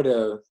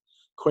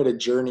a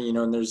journey,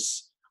 and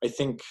I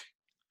think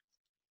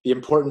the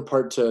important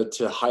part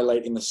to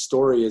highlight in the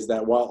story is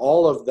that while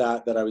all of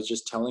that I was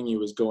just telling you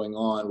was going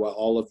on, while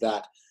all of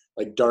that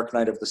like dark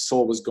night of the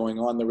soul was going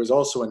on, there was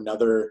also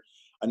another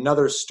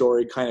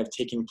story kind of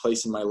taking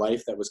place in my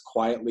life that was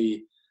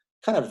quietly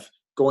kind of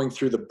going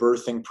through the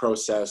birthing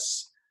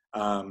process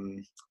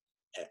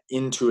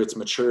into its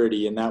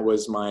maturity. And that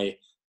was my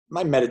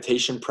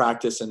meditation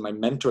practice and my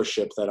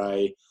mentorship that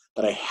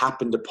I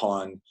happened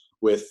upon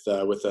with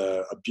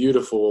a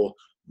beautiful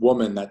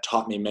woman that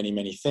taught me many,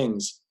 many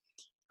things.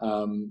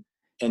 And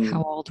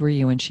how old were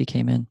you when she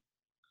came in?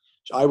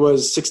 I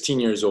was 16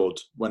 years old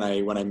when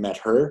I met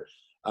her.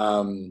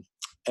 And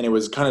it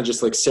was kind of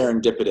just like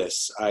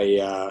serendipitous.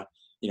 I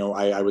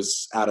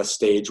was at a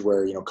stage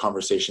where,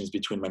 conversations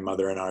between my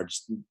mother and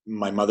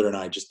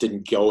I just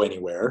didn't go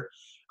anywhere.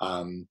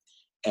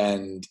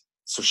 And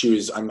so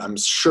I'm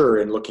sure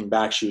in looking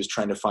back, she was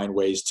trying to find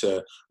ways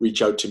to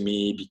reach out to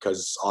me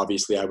because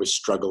obviously I was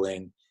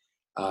struggling.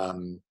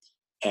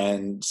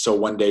 And so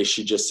one day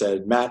she just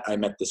said, "Matt, I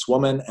met this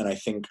woman and I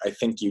think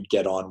you'd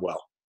get on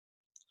well."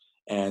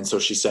 And so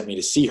she sent me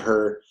to see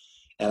her,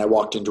 and I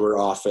walked into her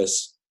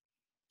office.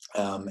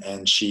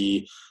 And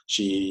she,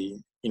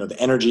 the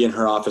energy in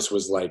her office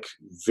was like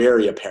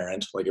very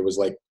apparent. Like it was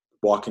like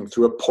walking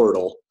through a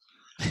portal.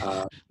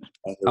 And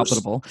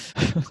Palpable.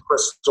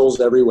 Crystals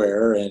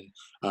everywhere, and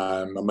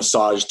a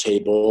massage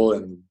table,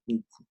 and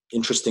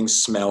interesting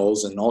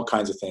smells, and all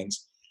kinds of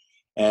things.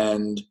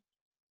 And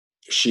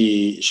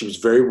she was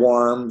very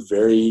warm,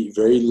 very,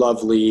 very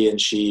lovely, and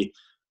she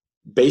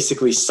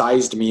basically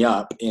sized me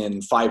up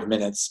in 5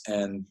 minutes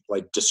and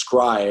like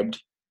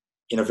described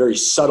in a very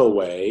subtle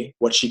way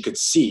what she could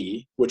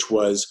see, which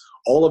was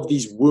all of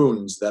these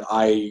wounds that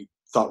I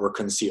thought were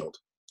concealed.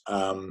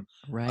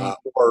 Right.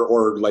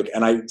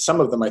 Some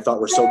of them I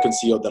thought were so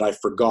concealed that I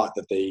forgot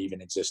that they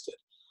even existed.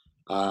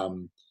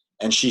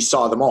 And she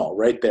saw them all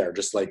right there,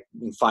 just like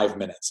in 5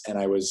 minutes. And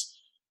I was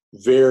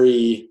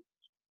very,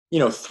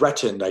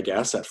 threatened, I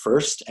guess, at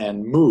first,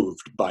 and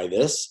moved by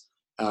this.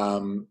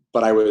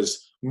 But I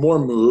was more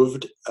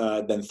moved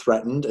than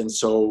threatened. And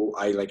so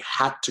I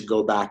had to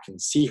go back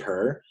and see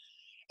her.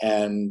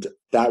 And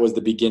that was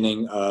the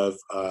beginning of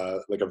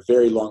a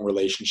very long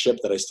relationship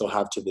that I still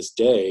have to this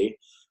day.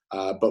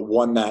 But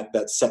one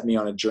that set me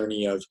on a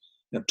journey of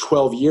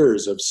 12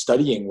 years of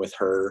studying with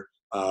her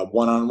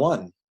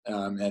one-on-one.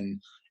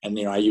 And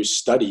I use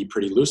study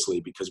pretty loosely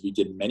because we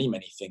did many,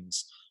 many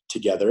things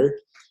together.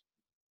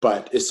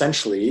 But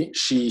essentially,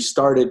 she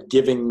started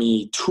giving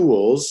me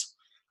tools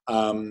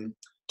to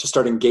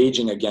start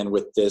engaging again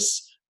with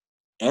this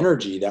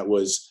energy that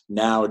was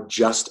now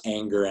just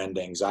anger and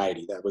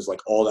anxiety. That was like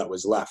all that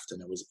was left, and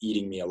it was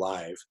eating me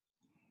alive.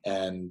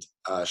 And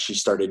she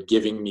started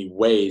giving me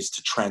ways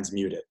to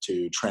transmute it,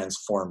 to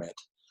transform it,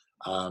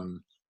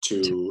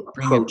 to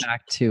bring it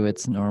back to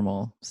its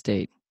normal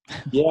state.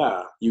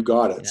 Yeah, you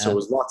got it. Yeah. So it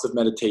was lots of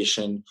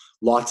meditation,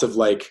 lots of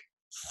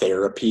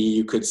therapy,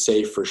 you could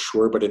say, for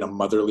sure, but in a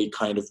motherly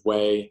kind of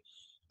way.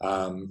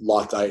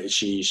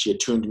 She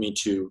attuned me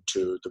to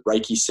the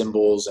Reiki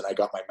symbols, and I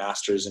got my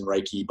master's in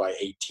Reiki by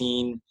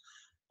 18.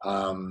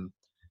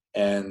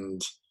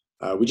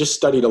 We just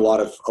studied a lot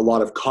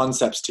of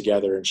concepts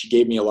together, and she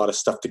gave me a lot of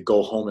stuff to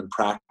go home and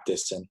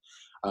practice. And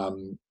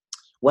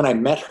when I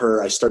met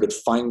her, I started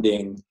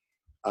finding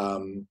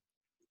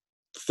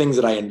things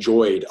that I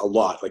enjoyed a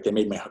lot. Like they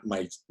made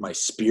my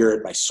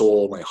spirit, my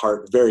soul, my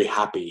heart very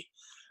happy.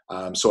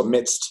 So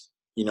amidst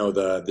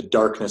the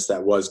darkness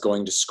that was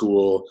going to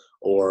school,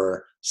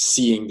 or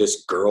seeing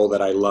this girl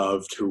that I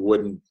loved who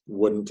wouldn't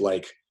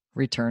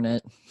return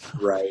it,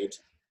 right,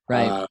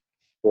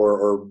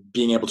 or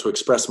being able to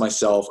express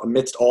myself,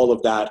 amidst all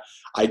of that,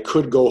 I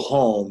could go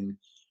home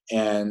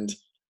and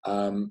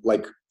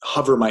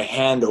hover my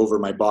hand over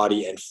my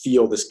body and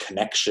feel this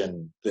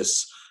connection,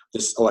 this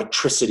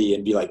electricity,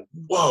 and be like,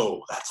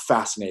 "Whoa, that's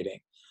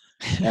fascinating."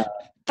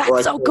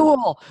 That's so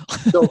cool.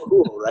 So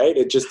cool, right?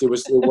 It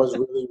was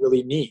really,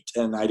 really neat,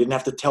 and I didn't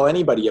have to tell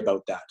anybody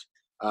about that.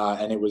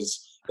 And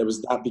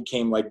that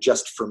became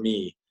just for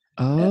me.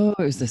 Oh,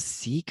 it was a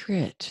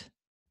secret.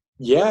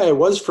 Yeah, it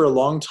was for a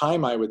long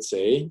time, I would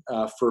say,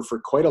 for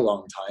quite a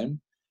long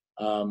time.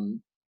 I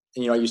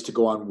used to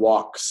go on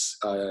walks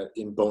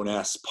in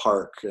Bowness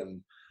Park,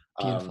 and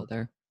beautiful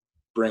there.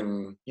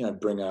 Bring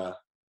a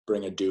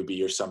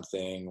doobie or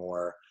something,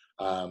 or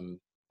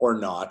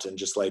not, and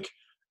just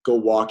go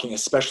walking,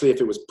 especially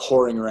if it was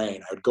pouring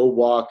rain. I would go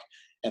walk,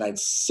 and I'd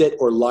sit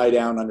or lie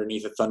down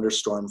underneath a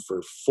thunderstorm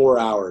for 4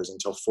 hours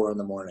until 4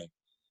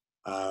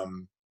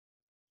 a.m.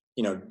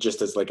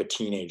 Just as a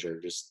teenager,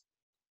 just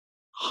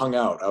hung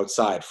out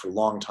outside for a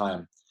long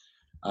time.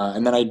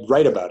 And then I'd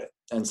write about it.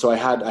 And so I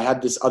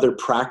had this other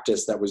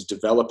practice that was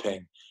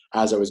developing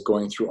as I was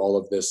going through all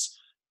of this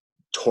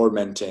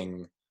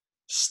tormenting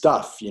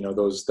stuff,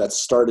 those that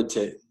started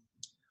to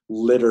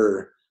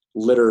litter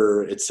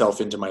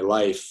itself into my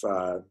life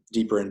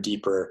deeper and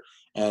deeper.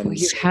 And well,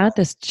 you had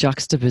this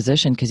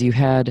juxtaposition because you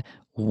had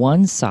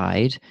one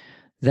side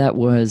that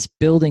was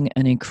building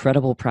an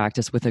incredible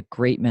practice with a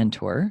great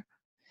mentor,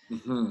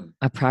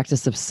 a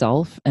practice of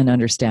self and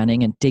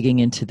understanding and digging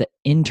into the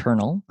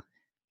internal,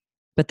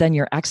 but then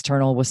your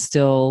external was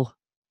still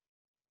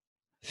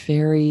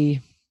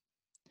very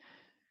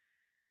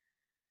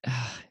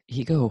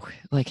ego,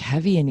 like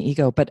heavy in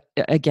ego. But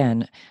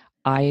again,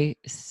 I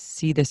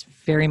see this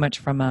very much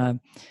from a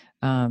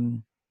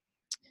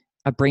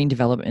brain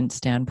development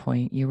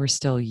standpoint. You were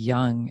still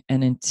young,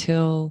 and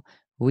until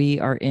we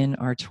are in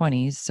our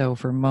 20s, so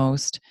for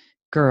most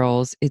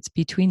girls, it's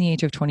between the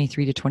age of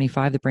 23 to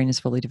 25, the brain is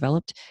fully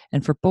developed.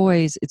 And for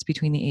boys, it's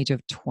between the age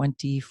of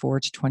 24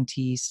 to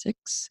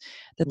 26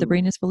 that the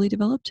brain is fully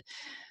developed.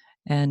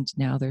 And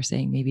now they're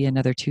saying maybe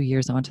another 2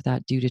 years onto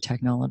that due to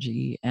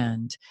technology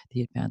and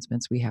the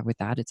advancements we have with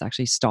that. It's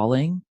actually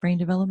stalling brain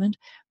development.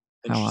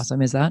 How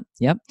awesome is that?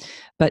 Yep.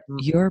 But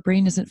your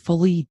brain isn't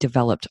fully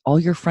developed. All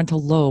your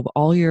frontal lobe,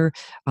 all your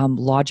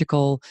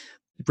logical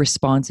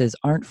responses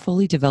aren't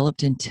fully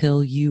developed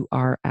until you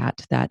are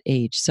at that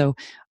age. So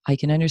I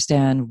can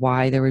understand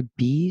why there would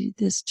be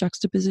this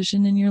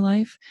juxtaposition in your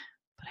life,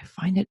 but I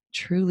find it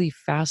truly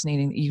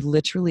fascinating that you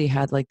literally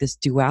had like this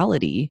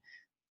duality,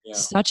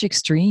 such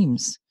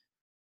extremes.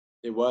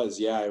 It was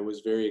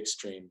very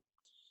extreme.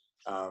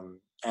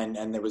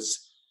 And it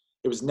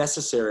was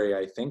necessary,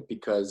 I think,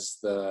 because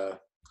the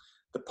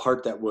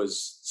part that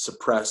was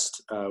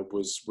suppressed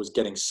was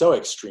getting so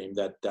extreme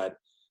that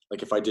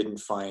like if I didn't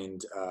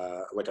find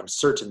like I'm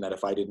certain that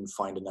if I didn't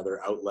find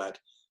another outlet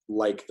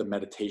like the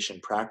meditation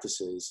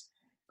practices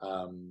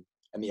and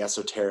the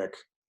esoteric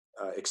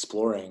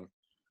exploring,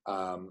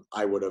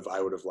 I would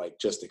have like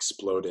just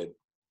exploded,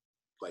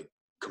 like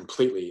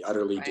completely,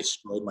 utterly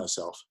destroyed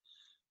myself.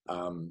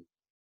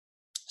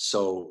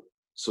 So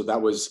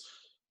that was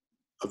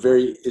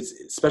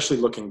especially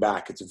looking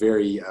back, it's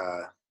very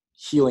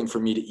healing for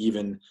me to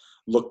even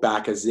look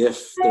back as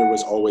if there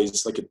was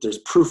always there's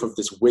proof of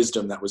this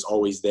wisdom that was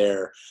always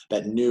there,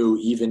 that knew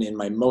even in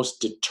my most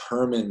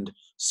determined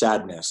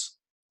sadness,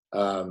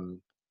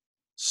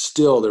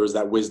 still there was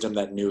that wisdom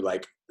that knew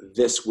like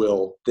this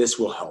will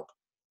help,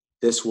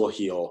 this will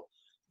heal,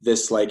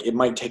 this, like, it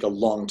might take a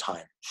long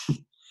time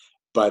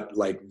but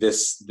like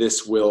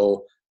this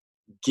will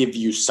give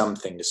you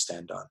something to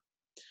stand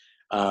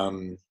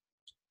on.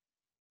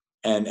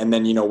 And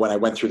then, when I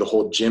went through the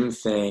whole gym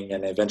thing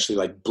and eventually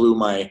like blew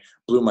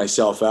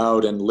myself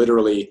out and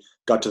literally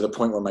got to the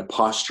point where my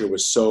posture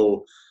was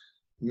so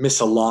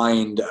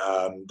misaligned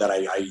that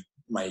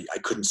I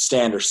couldn't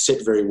stand or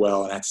sit very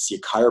well, and I had to see a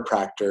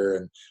chiropractor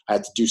and I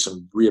had to do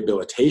some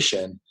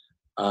rehabilitation.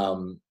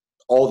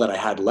 All that I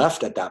had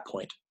left at that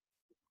point,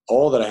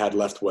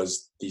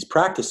 was these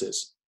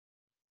practices.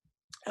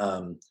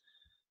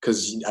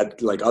 Cause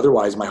like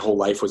otherwise my whole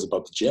life was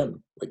about the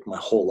gym, like my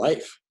whole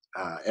life.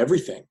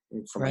 Everything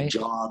from my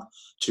job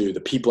to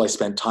the people I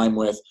spent time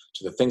with,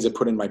 to the things I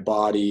put in my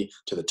body,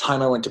 to the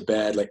time I went to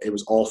bed, like it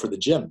was all for the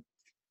gym.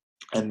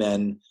 And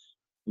then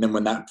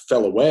when that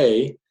fell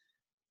away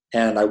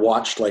and I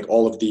watched like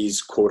all of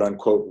these quote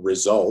unquote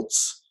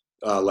results,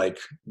 like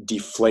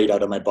deflate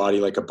out of my body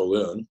like a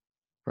balloon.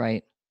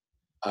 Right.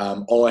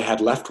 All I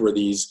had left were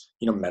these,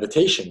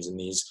 meditations and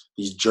these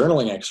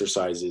journaling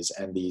exercises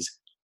and these,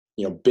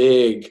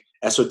 big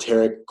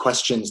esoteric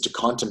questions to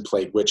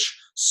contemplate, which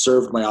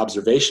served my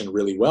observation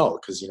really well.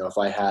 Because, if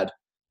I had,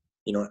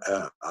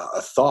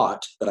 a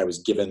thought that I was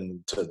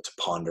given to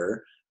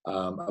ponder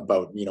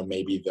about,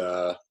 maybe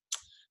the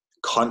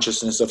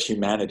consciousness of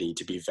humanity,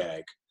 to be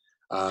vague,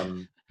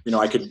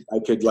 I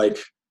could like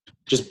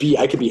just be,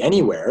 I could be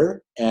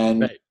anywhere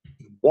and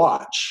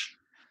watch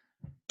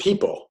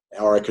people,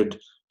 or I could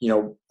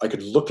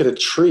look at a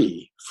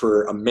tree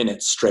for a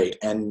minute straight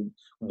and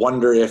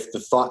wonder if the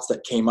thoughts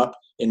that came up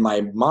in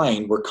my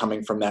mind were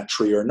coming from that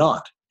tree or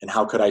not. And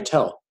how could I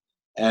tell?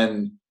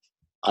 And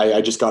I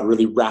just got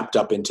really wrapped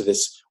up into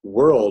this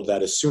world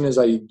that as soon as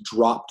I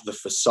dropped the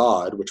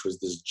facade, which was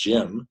this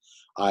gym,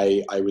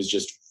 I was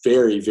just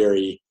very,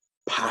 very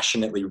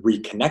passionately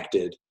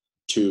reconnected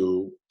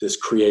to this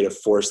creative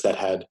force that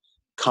had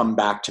come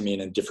back to me in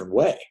a different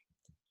way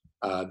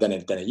than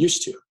it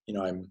used to.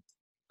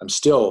 I'm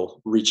still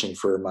reaching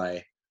for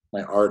my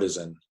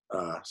artisan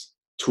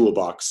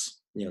toolbox,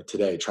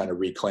 today, trying to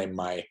reclaim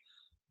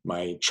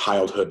my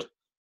childhood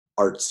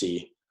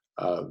artsy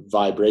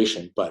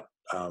vibration, but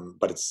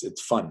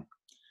it's fun.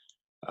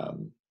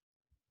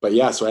 But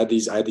yeah, so I had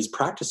these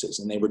practices,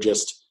 and they were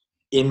just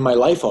in my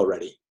life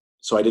already,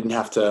 so I didn't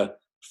have to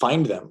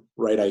find them.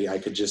 Right, I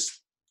could just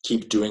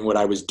keep doing what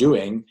I was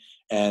doing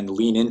and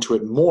lean into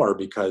it more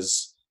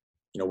because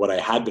what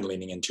I had been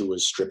leaning into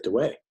was stripped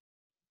away.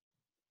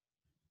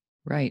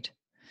 Right.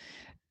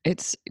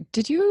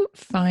 Did you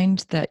find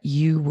that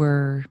you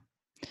were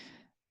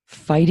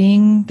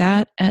fighting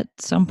that at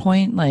some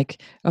point?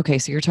 Like, okay,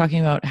 so you're talking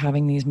about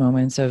having these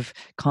moments of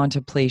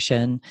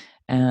contemplation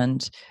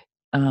and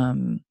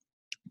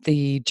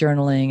the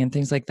journaling and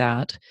things like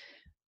that.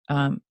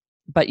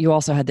 But you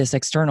also had this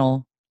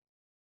external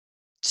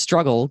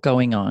struggle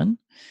going on.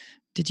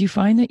 Did you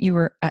find that you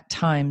were at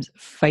times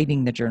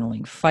fighting the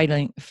journaling,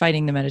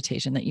 fighting the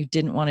meditation, that you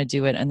didn't want to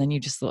do it, and then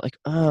you just thought like,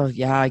 oh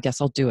yeah, I guess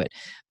I'll do it,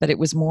 but it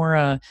was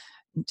more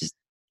just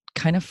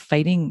kind of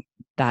fighting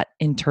that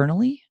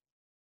internally?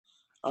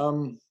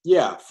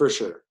 Yeah, for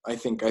sure. I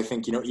think,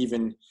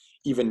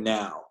 even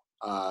now,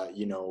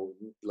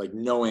 like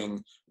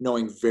knowing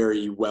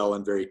very well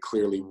and very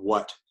clearly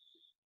what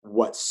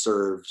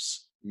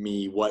serves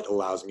me, what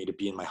allows me to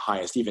be in my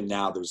highest. Even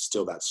now, there's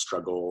still that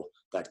struggle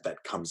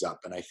that comes up.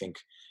 And I think,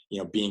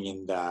 being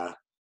in the,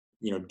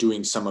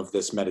 doing some of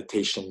this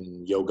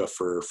meditation yoga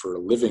for a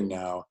living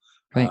now,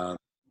 Right.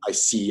 I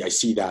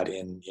see that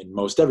in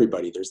most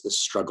everybody. There's this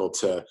struggle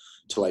to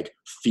like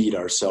feed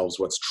ourselves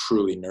what's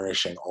truly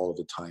nourishing all of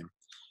the time.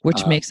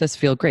 Which makes us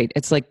feel great.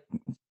 It's like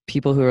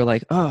people who are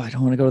like, oh, I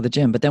don't want to go to the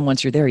gym. But then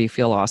once you're there, you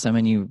feel awesome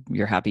and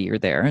you're happy you're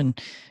there and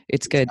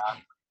it's good.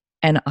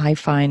 And I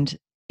find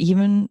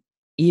even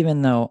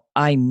though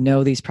I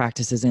know these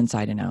practices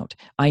inside and out,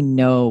 I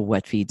know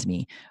what feeds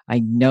me. I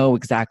know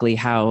exactly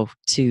how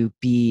to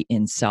be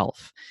in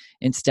self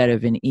instead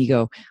of in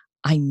ego.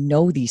 I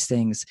know these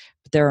things,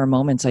 but there are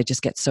moments I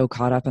just get so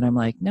caught up and I'm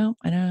like, no,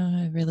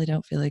 I really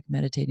don't feel like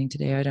meditating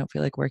today. I don't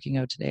feel like working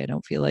out today. I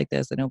don't feel like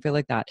this. I don't feel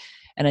like that.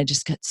 And I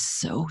just get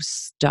so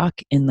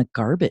stuck in the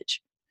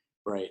garbage.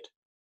 Right.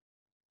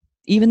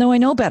 Even though I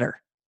know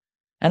better.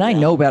 And I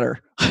know better.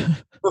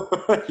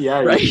 Yeah.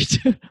 Right.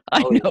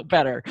 I know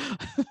better.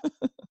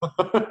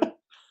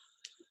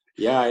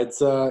 Yeah,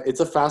 it's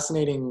a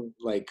fascinating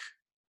like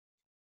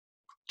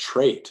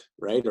trait,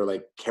 right? Or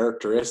like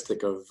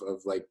characteristic of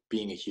like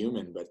being a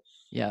human. But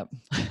yeah,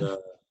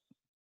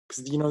 because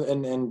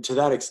and to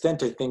that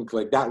extent, I think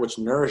like that which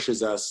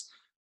nourishes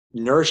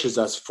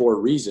us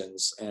for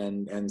reasons,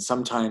 and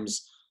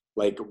sometimes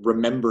like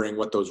remembering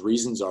what those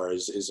reasons are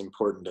is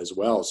important as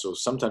well. So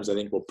sometimes I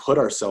think we'll put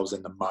ourselves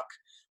in the muck,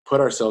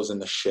 put ourselves in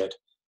the shit,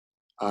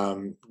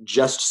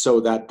 just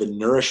so that the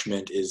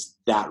nourishment is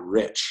that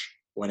rich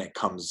when it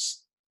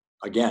comes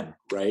again,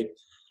 right?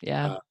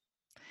 Yeah.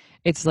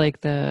 It's like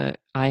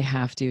I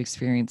have to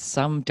experience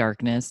some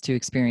darkness to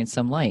experience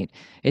some light.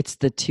 It's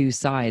the two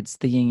sides,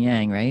 the yin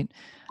yang, right?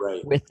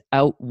 Right.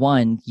 Without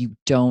one, you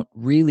don't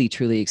really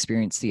truly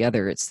experience the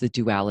other. It's the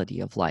duality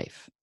of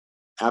life.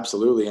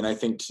 Absolutely. And I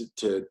think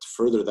to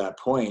further that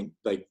point,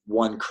 like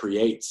one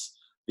creates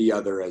the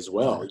other as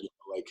well.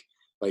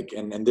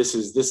 And this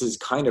is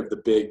kind of the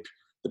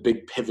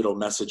big pivotal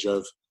message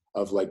of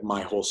like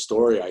my whole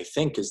story, I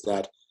think, is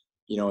that,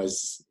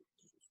 as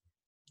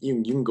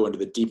you can go into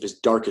the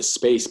deepest, darkest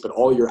space, but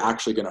all you're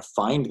actually going to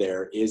find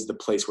there is the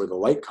place where the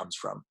light comes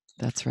from.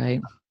 That's right.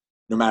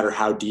 No matter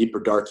how deep or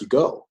dark you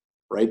go,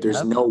 right?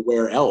 There's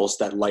nowhere else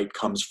that light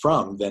comes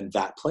from than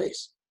that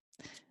place.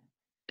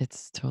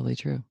 It's totally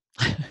true.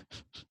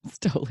 It's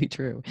totally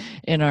true.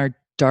 In our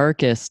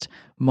darkest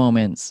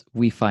moments,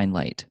 we find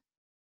light.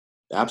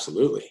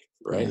 Absolutely.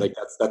 Right. Yeah. Like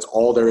that's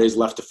all there is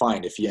left to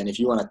find. If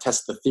you want to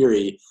test the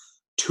theory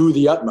to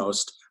the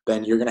utmost,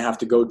 then you're going to have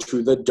to go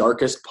to the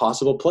darkest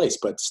possible place,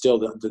 but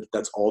still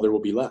that's all there will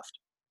be left.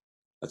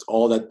 That's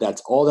all that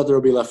there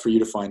will be left for you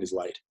to find is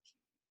light.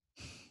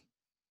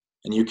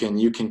 And you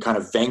can kind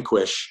of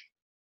vanquish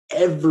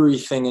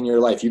everything in your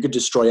life. You could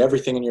destroy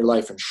everything in your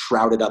life and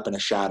shroud it up in a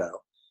shadow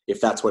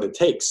if that's what it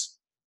takes,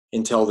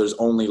 until there's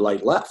only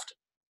light left.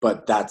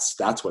 But that's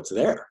what's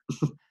there.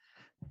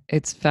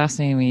 It's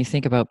fascinating when you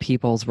think about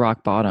people's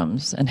rock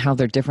bottoms and how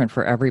they're different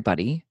for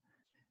everybody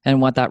and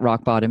what that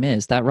rock bottom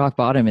is. That rock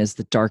bottom is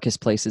the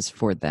darkest places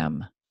for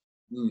them.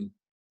 Mm.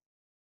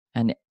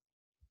 And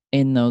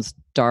in those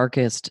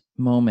darkest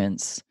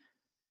moments,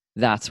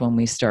 that's when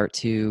we start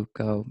to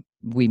go,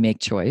 we make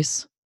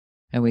choice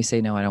and we say,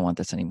 no, I don't want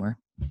this anymore.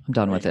 I'm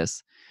done with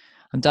this.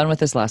 I'm done with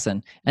this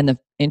lesson. And the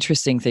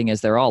interesting thing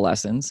is they're all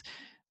lessons.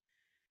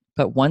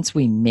 But once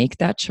we make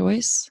that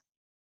choice,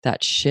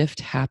 that shift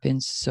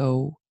happens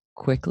so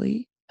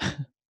quickly.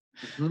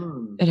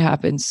 Mm-hmm. It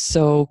happens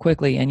so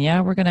quickly. And yeah,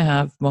 we're going to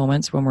have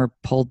moments when we're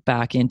pulled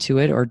back into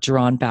it or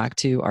drawn back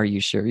to, are you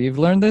sure you've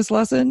learned this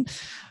lesson?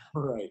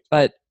 Right.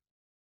 But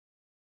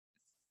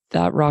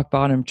that rock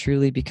bottom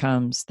truly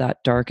becomes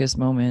that darkest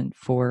moment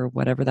for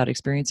whatever that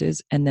experience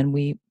is. And then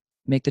we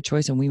make the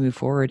choice and we move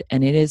forward.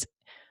 And it is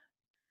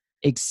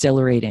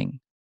exhilarating.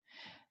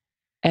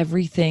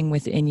 Everything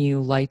within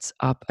you lights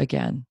up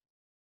again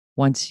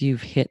once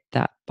you've hit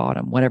that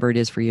bottom, whatever it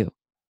is for you.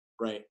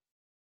 Right.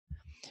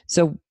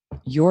 So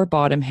your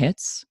bottom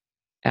hits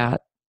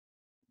at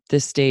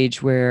this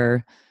stage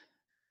where,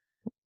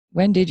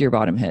 when did your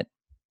bottom hit?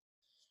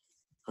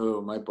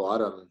 Oh, my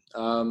bottom.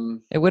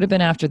 It would have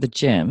been after the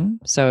gym.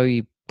 So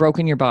you've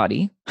broken your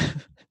body.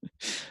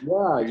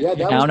 Yeah. You're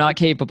now not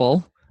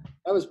capable.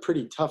 That was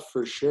pretty tough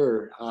for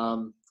sure.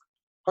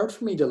 Hard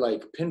for me to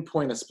like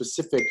pinpoint a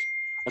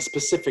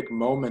specific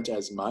moment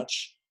as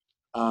much.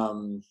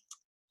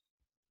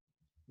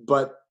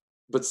 But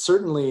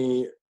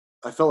certainly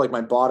I felt like my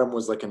bottom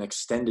was like an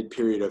extended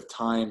period of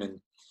time. And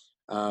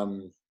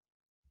um,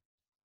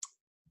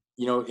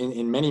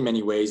 in many,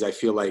 many ways, I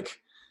feel like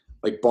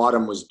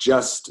bottom was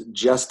just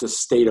a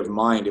state of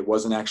mind. It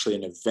wasn't actually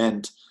an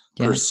event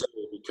per se,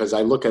 because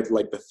I look at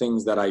like the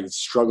things that I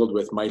struggled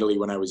with mightily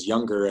when I was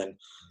younger, and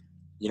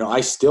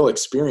I still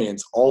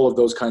experience all of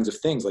those kinds of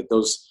things. Like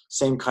those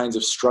same kinds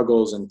of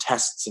struggles and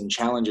tests and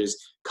challenges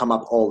come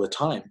up all the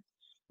time.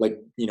 Like,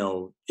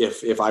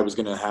 if I was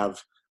going to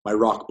have my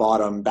rock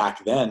bottom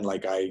back then,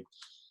 like I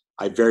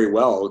very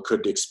well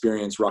could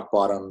experience rock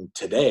bottom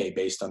today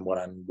based on what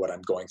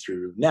I'm going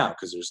through now,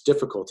 because there's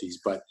difficulties.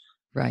 But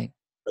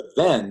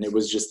then it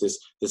was just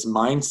this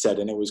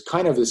mindset, and it was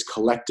kind of this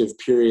collective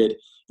period.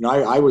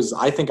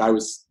 I think I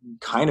was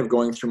kind of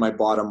going through my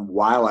bottom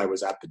while I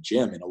was at the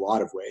gym in a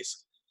lot of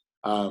ways.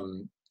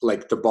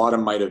 Like the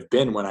bottom might have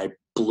been when I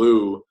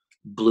blew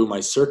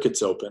my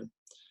circuits open,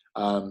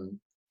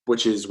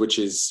 which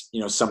is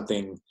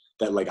something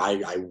that like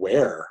I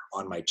wear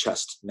on my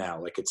chest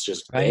now. Like it's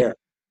just there.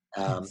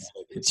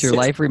 It's your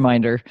life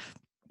reminder.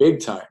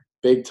 Big time.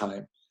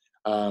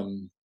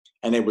 And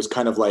it was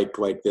kind of like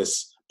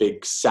this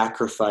big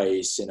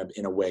sacrifice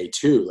in a way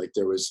too. Like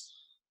there was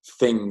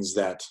things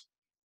that,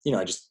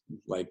 I just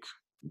like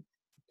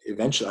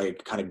eventually I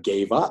kind of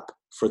gave up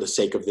for the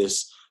sake of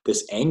this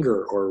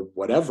anger or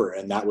whatever.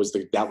 And that was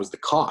the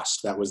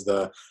cost. That was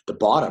the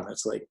bottom.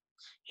 It's like,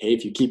 hey,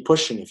 if you keep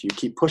pushing, and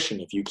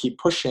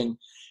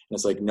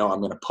it's like, no, I'm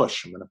going to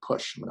push.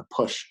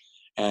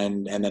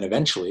 And then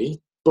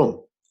eventually,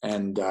 boom.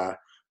 And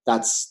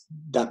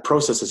that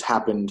process has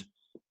happened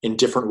in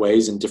different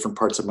ways in different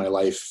parts of my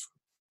life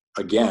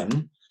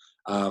again.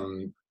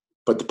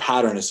 But the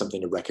pattern is something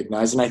to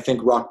recognize. And I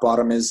think rock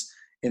bottom is,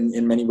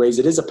 in many ways,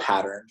 it is a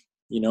pattern,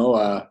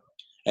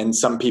 and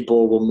some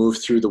people will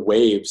move through the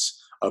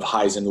waves of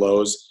highs and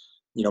lows,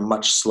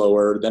 much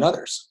slower than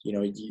others.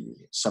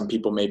 Some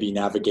people maybe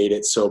navigate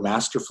it so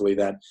masterfully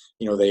that,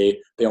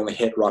 they only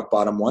hit rock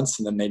bottom once,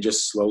 and then they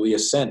just slowly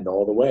ascend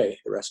all the way,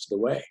 the rest of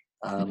the way.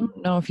 I don't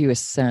know if you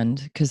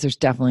ascend, because there's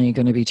definitely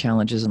going to be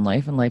challenges in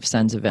life, and life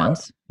sends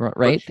events,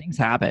 right? Things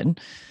happen,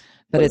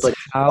 but it's like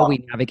how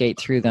we navigate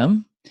through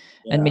them.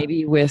 Yeah. And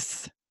maybe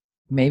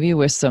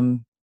with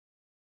some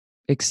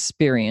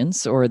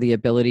experience or the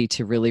ability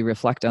to really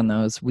reflect on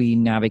those, we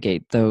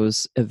navigate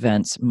those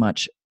events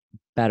much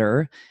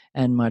better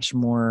and much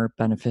more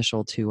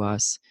beneficial to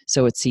us.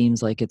 So it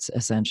seems like it's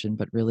ascension,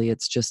 but really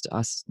it's just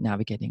us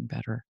navigating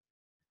better.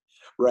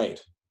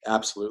 Right.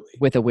 Absolutely.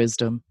 With a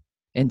wisdom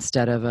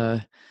instead of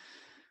a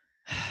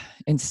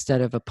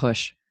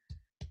push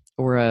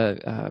or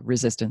a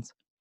resistance.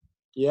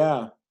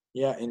 Yeah.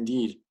 Yeah,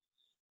 indeed.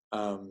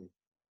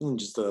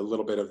 Just a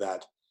little bit of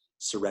that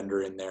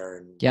surrender in there,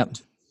 and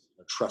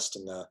trust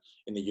in the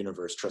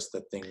universe, trust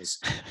that things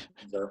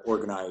are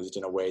organized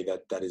in a way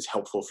that is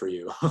helpful for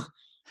you.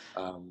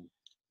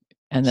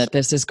 And that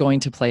this is going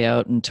to play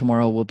out, and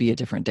tomorrow will be a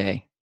different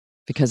day,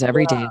 because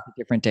every day is a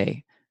different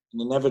day.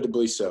 And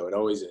inevitably so. It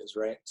always is,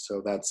 right?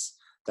 So that's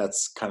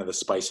kind of the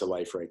spice of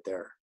life right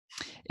there.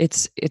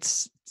 It's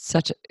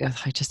such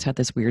I just had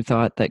this weird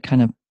thought that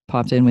kind of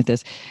popped in with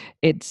this.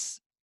 It's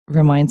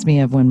reminds me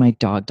of when my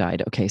dog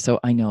died. Okay, so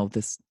I know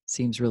this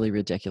seems really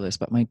ridiculous,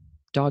 but my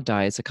dog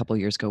dies a couple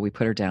years ago. We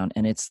put her down,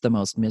 and it's the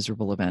most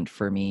miserable event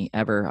for me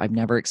ever. I've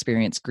never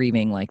experienced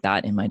grieving like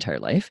that in my entire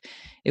life.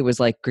 It was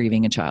like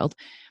grieving a child.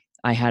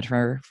 I had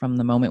her from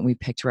the moment we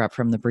picked her up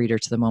from the breeder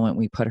to the moment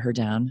we put her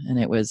down, and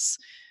it was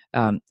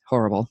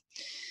horrible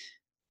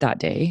that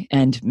day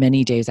and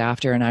many days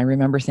after. And I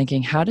remember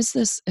thinking, how does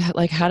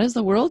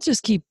the world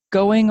just keep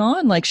going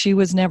on? Like, she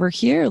was never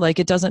here. Like,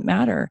 it doesn't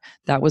matter.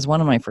 That was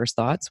one of my first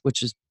thoughts,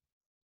 which is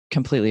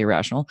completely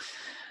irrational.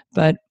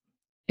 But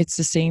it's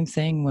the same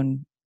thing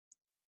when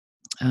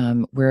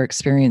we're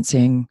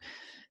experiencing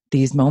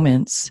these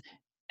moments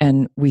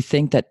and we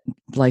think that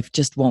life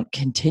just won't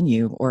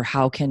continue, or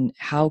how can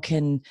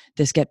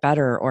this get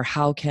better, or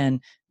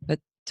but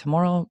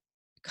tomorrow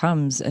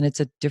comes and it's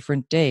a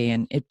different day,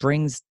 and it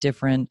brings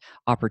different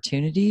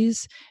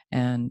opportunities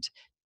and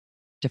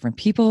different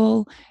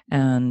people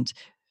and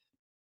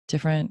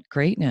different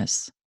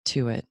greatness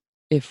to it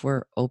if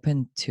we're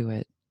open to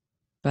it.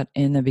 But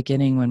in the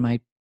beginning,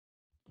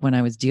 when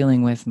I was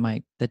dealing with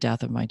the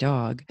death of my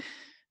dog,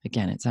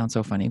 again, it sounds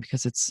so funny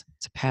because it's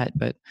a pet,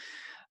 but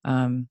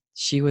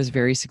she was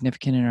very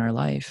significant in our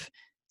life.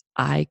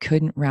 I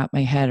couldn't wrap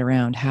my head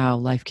around how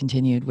life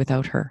continued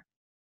without her.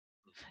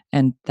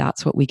 And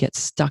that's what we get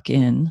stuck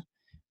in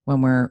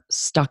when we're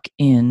stuck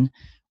in,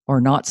 or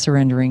not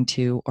surrendering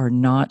to, or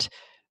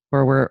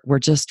we're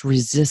just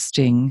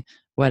resisting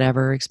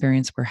whatever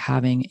experience we're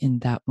having in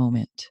that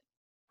moment.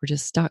 We're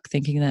just stuck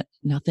thinking that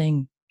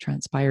nothing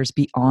transpires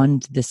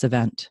beyond this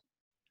event.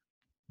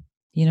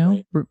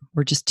 Right.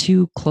 We're just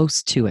too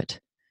close to it,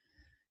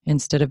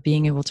 instead of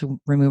being able to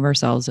remove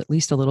ourselves at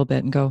least a little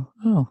bit and go,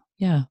 oh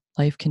yeah,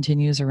 life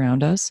continues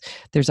around us.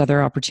 There's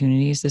other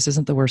opportunities. This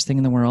isn't the worst thing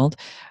in the world.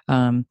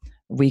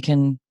 We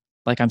can,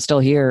 I'm still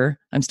here.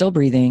 I'm still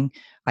breathing.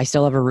 I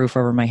still have a roof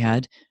over my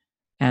head,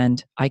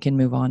 and I can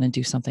move on and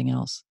do something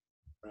else.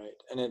 Right.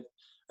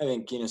 And I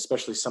think,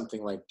 especially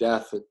something like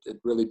death, it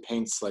really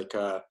paints like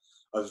a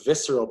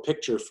visceral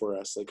picture for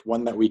us, like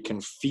one that we can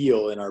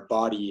feel in our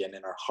body and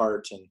in our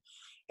heart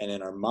and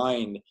in our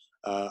mind,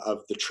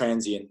 of the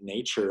transient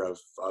nature of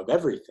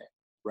everything,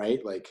 right?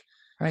 Like,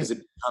 Right.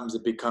 because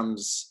it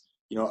becomes,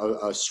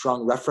 a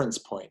strong reference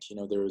point.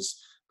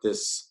 There's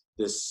this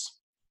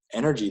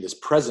energy, this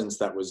presence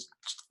that was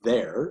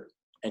there,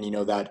 and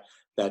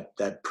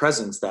that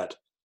presence, that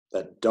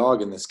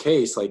dog in this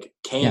case, like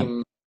Yeah.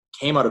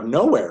 came out of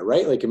nowhere,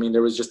 right? Like, I mean,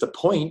 there was just a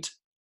point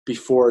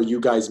before you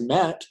guys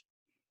met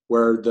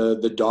where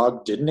the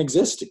dog didn't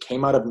exist. It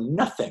came out of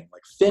nothing,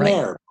 like thin Right.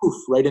 air, poof,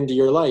 right into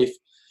your life.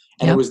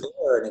 And it Yeah. was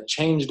there, and it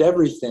changed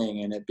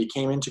everything, and it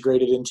became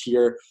integrated into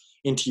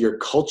your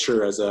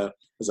culture as a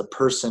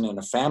person and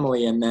a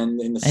family. And then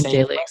in the And same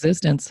daily breath,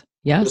 existence. just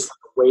Yes. like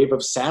a wave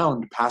of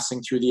sound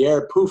passing through the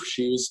air, poof,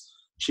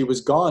 she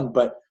was gone.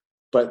 But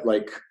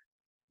like,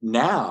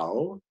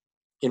 now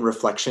in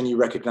reflection, you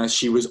recognize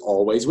she was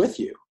always with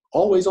you,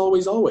 always,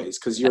 always, always,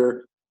 because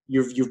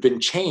you've been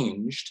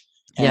changed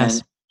and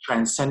Yes.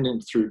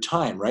 transcendent through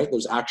time, right?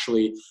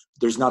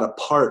 There's not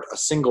a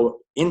single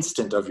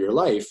instant of your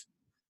life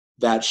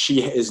that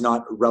she is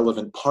not a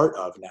relevant part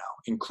of now,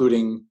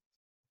 including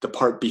the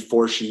part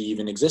before she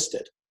even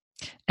existed.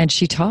 And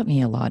she taught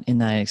me a lot in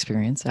that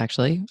experience,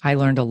 actually. I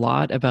learned a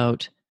lot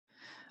about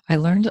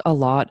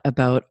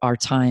our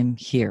time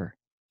here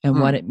and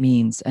what Hmm. it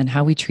means and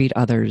how we treat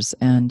others.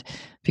 And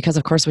because,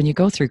 of course, when you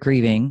go through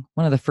grieving,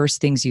 one of the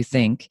first things you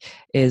think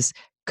is,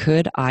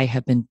 could I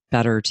have been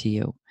better to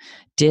you?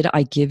 Did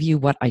I give you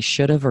what I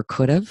should have or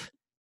could have?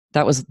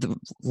 That was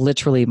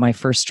literally my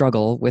first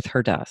struggle with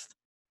her death,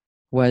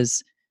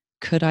 was,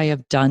 could I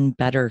have done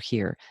better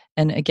here?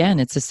 And again,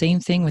 it's the same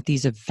thing with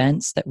these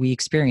events that we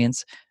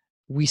experience.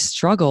 We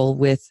struggle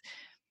with,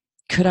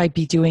 could I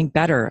be doing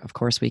better? Of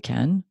course we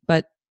can,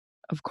 but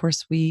of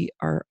course we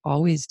are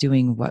always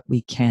doing what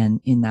we can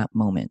in that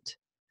moment.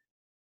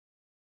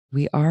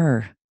 We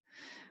are.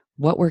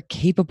 What we're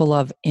capable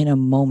of in a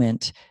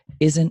moment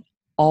isn't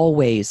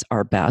always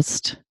our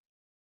best,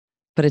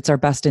 but it's our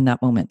best in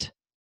that moment,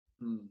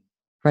 Hmm.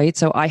 right?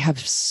 So I have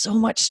so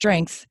much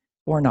strength,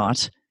 or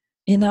not,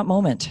 in that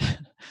moment.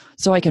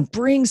 So I can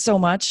bring so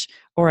much,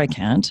 or I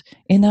can't,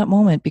 in that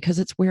moment, because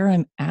it's where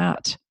I'm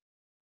at.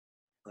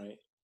 Right.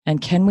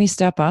 And can we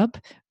step up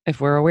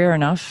if we're aware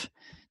enough?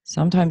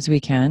 Sometimes we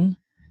can.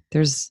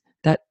 There's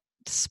that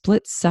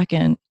split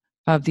second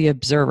of the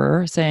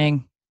observer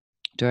saying,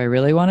 do I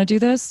really want to do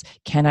this?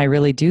 Can I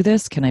really do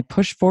this? Can I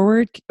push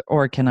forward,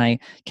 or can I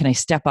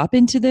step up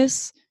into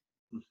this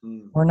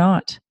Hmm. or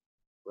not?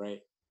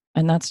 Right.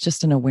 And that's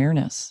just an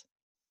awareness.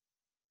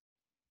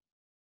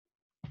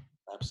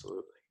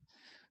 Absolutely.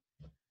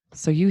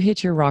 So you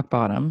hit your rock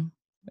bottom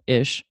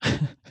ish.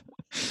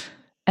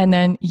 And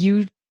then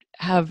you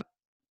have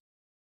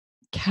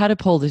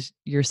catapulted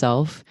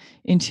yourself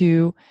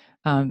into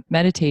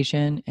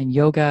meditation and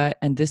yoga,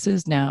 and this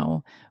is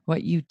now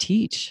what you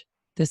teach.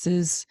 This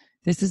is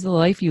the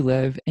life you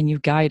live, and you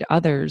guide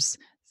others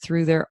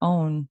through their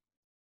own,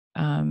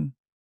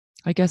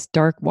 I guess,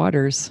 dark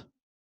waters.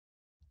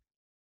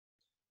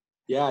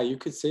 Yeah, you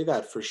could say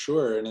that for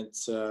sure. And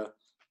it's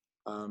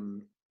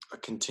um, a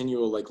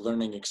continual like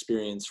learning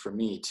experience for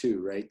me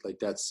too, right? Like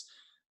it's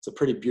a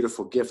pretty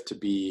beautiful gift to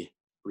be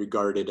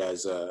regarded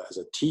as a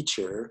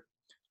teacher.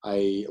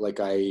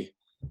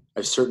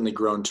 I've certainly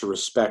grown to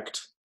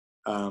respect,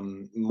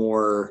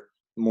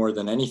 more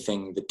than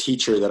anything, the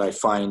teacher that I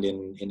find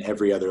in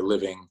every other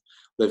living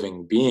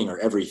being or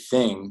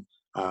everything.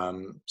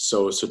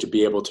 So to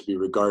be able to be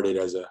regarded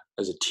as a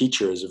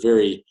teacher is a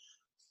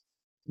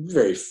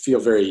feel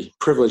very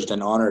privileged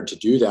and honored to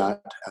do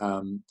that.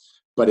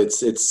 But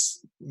it's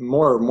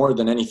more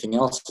than anything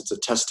else, it's a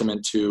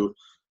testament to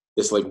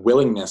this like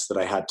willingness that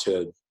I had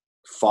to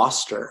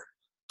foster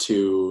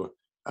to,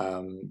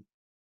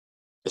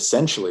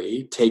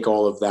 essentially take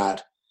all of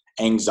that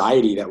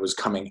anxiety that was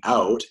coming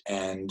out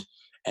and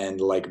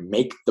like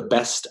make the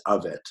best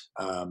of it.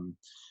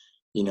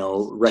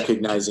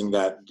 Recognizing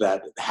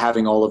that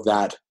having all of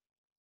that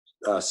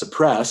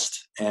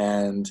suppressed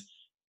and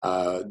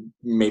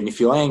made me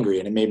feel angry,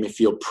 and it made me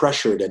feel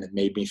pressured, and it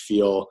made me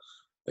feel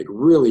like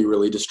really,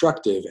 really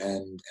destructive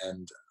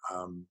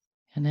um,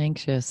 And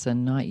anxious,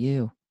 and not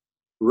you.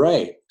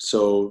 right.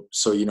 So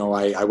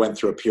I went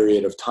through a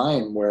period of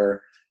time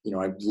where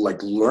I'm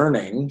like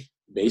learning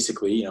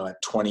basically,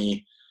 at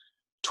 20,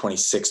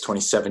 26,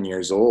 27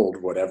 years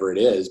old, whatever it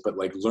is, but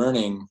like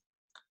learning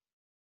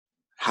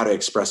how to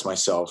express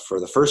myself for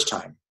the first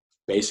time,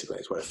 basically,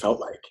 is what it felt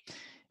like.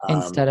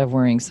 Instead of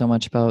worrying so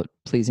much about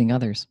pleasing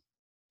others.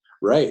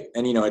 Right.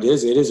 And it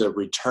is a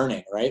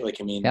returning, right? Like,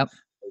 I mean, Yep.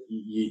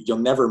 you'll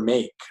never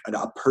make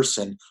a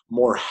person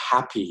more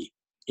happy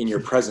in your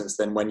presence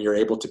than when you're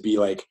able to be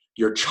like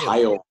your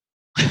child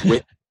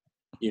with,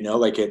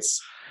 like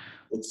it's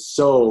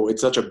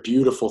such a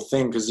beautiful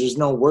thing, because there's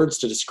no words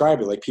to describe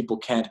it. Like, people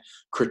can't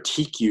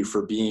critique you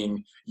for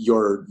being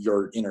your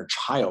inner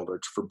child, or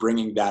for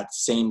bringing that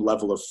same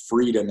level of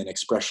freedom and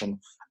expression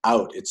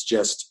out. It's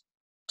just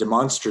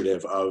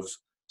demonstrative of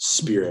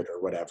spirit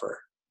or whatever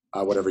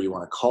you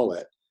want to call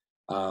it.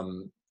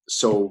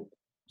 So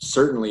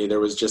certainly there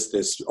was just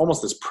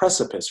almost this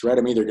precipice, right?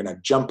 I'm either going to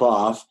jump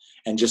off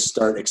and just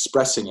start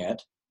expressing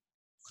it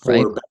for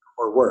Right. better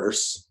or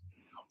worse,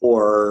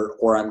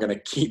 or I'm going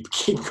to keep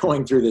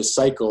going through this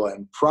cycle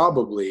and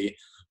probably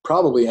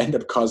end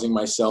up causing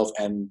myself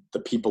and the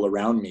people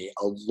around me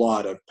a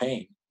lot of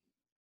pain.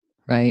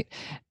 Right.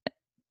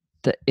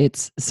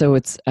 It's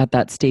at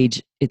that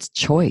stage, it's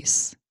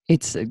choice.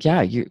 It's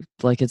you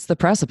like, it's the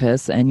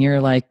precipice and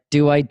you're like,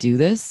 do I do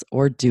this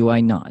or do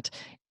I not?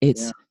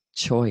 It's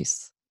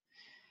choice.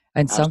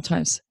 And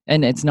sometimes,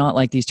 and it's not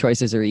like these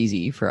choices are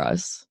easy for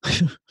us.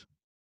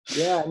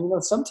 Yeah.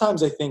 And,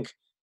 sometimes I think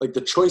like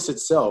the choice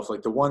itself,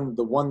 like the one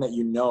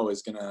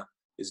that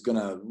is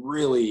gonna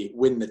really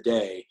win the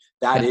day.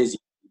 That is easy,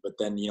 but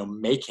then,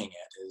 making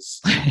it is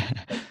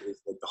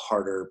like the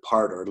harder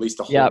part, or at least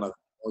a whole other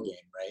game,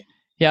 right?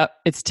 Yeah,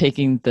 it's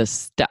taking the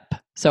step.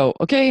 So,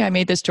 okay, I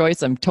made this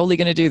choice. I'm totally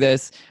going to do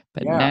this,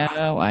 but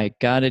now I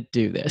got to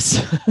do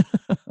this.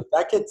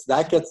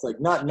 that gets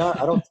like not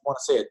I don't want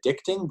to say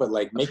addicting, but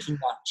like making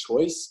that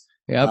choice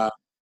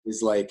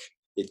is like,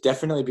 it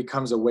definitely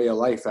becomes a way of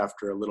life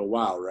after a little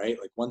while, right?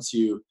 Like once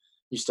you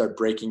start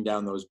breaking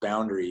down those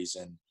boundaries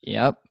and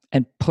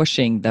and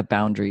pushing the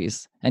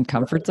boundaries and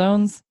comfort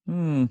zones.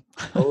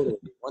 Totally.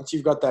 Once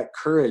you've got that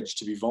courage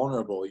to be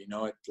vulnerable,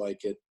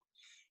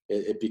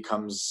 it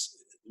becomes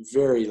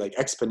very like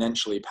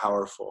exponentially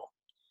powerful.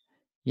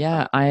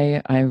 Yeah,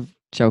 I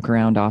joke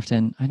around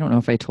often. I don't know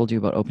if I told you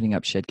about opening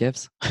up shit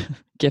gifts,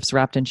 gifts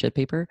wrapped in shit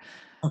paper.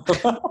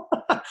 I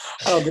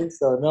don't think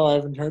so. No, I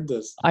haven't heard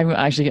this. I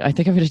think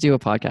I'm going to do a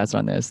podcast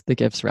on this, the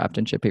gifts wrapped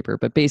in shit paper.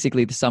 But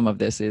basically the sum of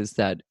this is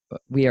that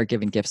we are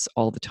given gifts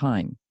all the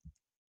time.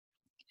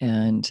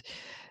 And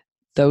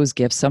those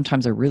gifts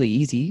sometimes are really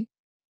easy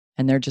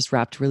and they're just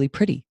wrapped really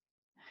pretty.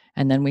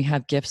 And then we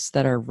have gifts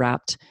that are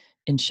wrapped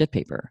in shit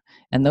paper.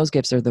 And those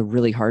gifts are the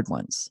really hard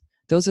ones.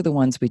 Those are the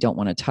ones we don't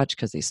want to touch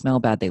because they smell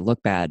bad, they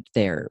look bad,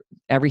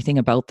 everything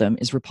about them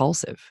is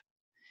repulsive.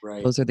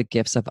 Right. Those are the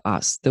gifts of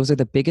us. Those are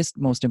the biggest,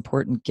 most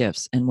important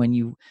gifts. And when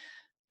you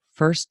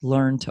first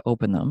learn to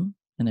open them,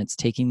 and it's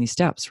taking these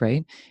steps,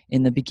 right?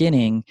 In the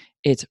beginning,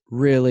 it's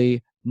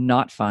really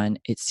not fun.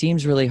 It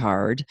seems really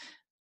hard.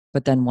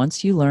 But then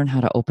once you learn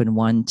how to open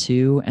 1,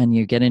 2, and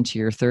you get into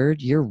your 3rd,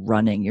 you're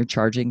running, you're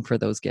charging for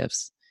those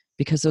gifts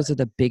because those are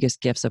the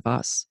biggest gifts of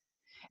us.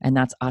 And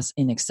that's us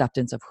in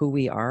acceptance of who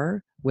we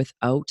are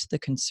without the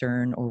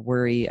concern or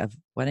worry of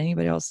what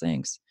anybody else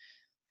thinks.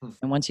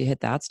 And once you hit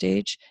that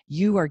stage,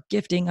 you are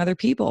gifting other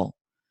people.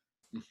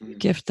 You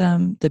gift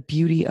them the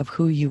beauty of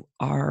who you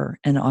are.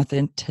 And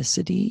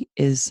authenticity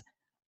is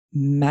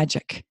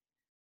magic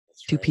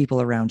to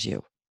people around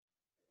you.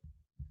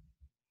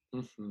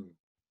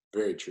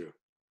 Very true.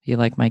 You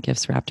like my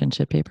gifts wrapped in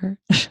shit paper?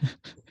 I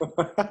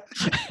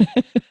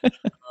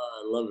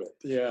love it.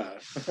 Yeah.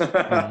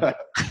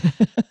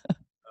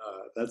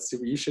 That's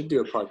super. You should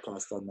do a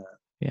podcast on that.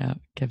 Yeah,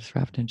 gifts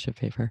wrapped in shit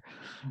paper.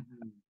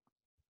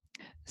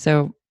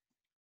 So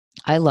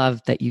I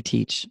love that you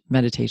teach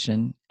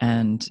meditation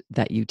and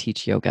that you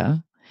teach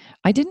yoga.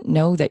 I didn't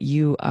know that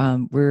you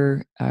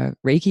were a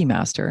Reiki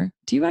master.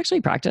 Do you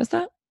actually practice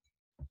that?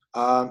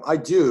 I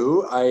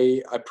do.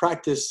 I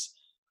practice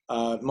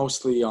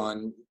mostly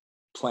on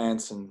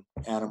plants and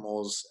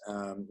animals,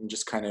 and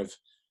just kind of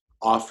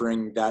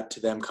offering that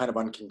to them kind of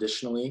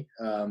unconditionally.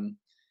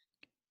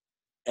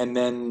 And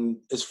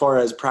then as far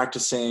as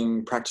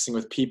practicing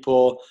with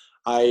people,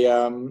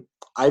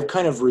 I've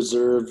kind of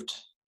reserved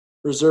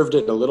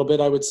it a little bit,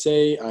 I would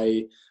say.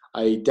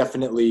 I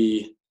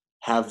definitely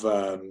have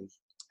an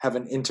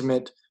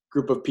intimate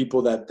group of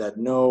people that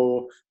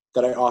know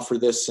that I offer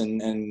this,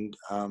 and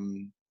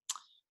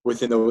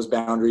within those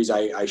boundaries,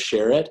 I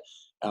share it.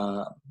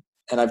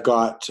 And I've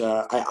got,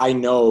 I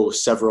know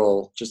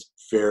several just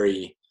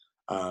very,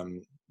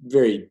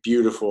 very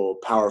beautiful,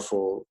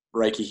 powerful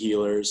Reiki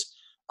healers.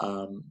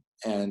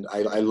 And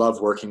I love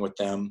working with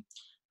them.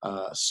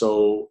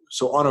 So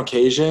on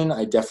occasion,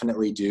 I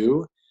definitely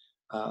do.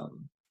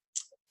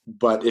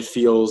 But it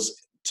feels,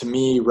 to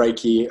me,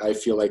 Reiki, I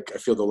feel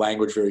the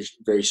language very,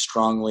 very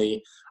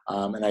strongly.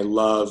 And I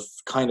love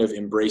kind of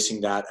embracing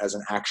that as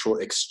an actual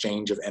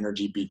exchange of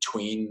energy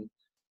between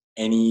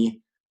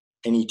any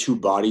two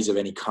bodies of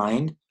any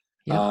kind.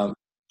 Yep.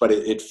 But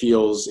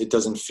it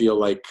doesn't feel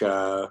like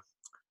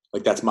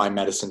that's my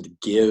medicine to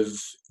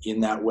give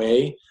in that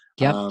way.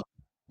 Yep.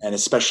 And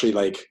especially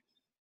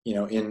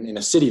in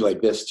a city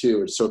like this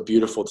too, it's so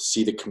beautiful to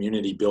see the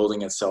community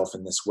building itself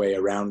in this way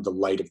around the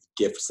light of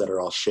the gifts that are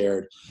all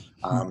shared.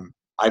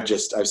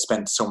 I've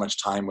spent so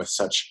much time with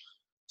such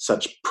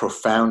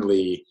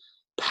profoundly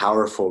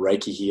powerful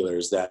Reiki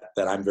healers that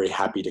I'm very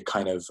happy to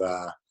kind of,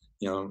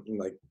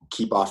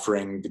 keep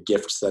offering the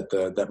gifts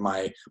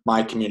that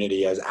my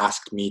community has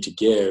asked me to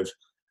give.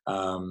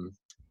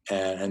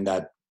 And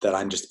that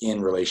I'm just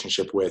in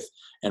relationship with.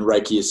 And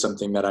Reiki is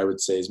something that I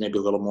would say is maybe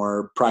a little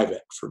more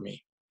private for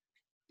me.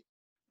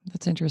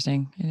 That's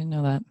interesting. I didn't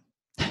know that.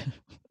 I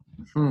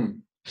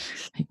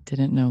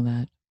didn't know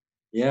that.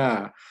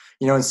 Yeah.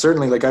 And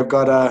certainly like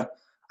I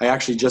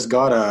actually just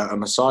got a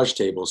massage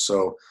table.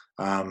 So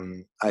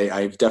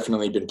I've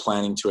definitely been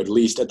planning to, at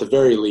the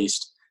very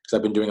least, because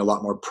I've been doing a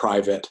lot more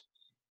private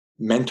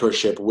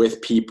mentorship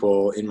with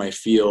people in my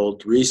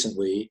field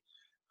recently,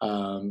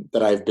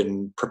 that I've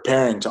been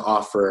preparing to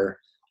offer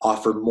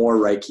more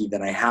Reiki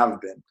than I have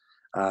been.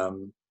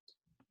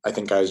 I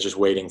think I was just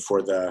waiting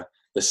for the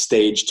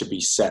stage to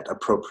be set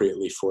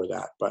appropriately for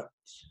that. But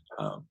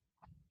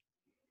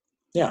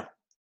yeah,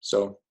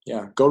 so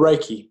yeah, go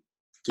Reiki.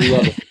 Do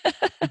love it.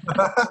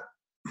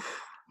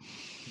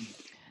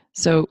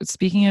 So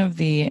speaking of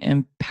the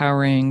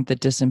empowering the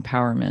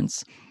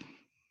disempowerments,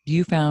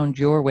 you found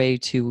your way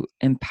to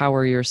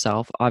empower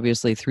yourself,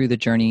 obviously through the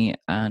journey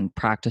and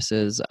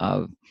practices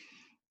of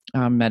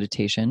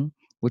meditation,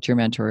 which your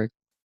mentor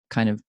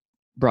kind of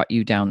brought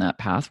you down that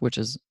path, which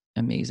is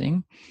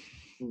amazing.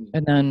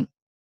 And then,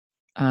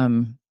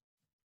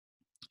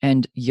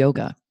 and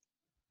yoga,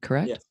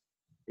 correct?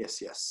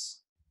 Yes. Yes.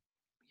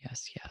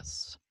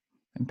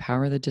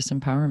 Empower the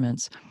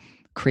disempowerments,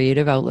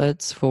 creative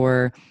outlets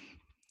for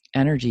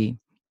energy,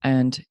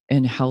 and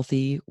in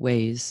healthy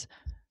ways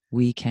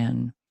we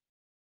can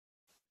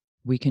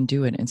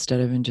do it instead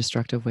of in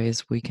destructive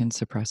ways. We can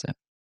suppress it.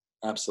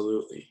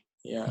 Absolutely.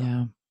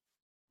 Yeah.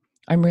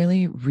 I'm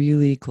really,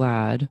 really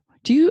glad.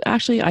 Do you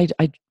actually, I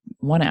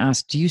want to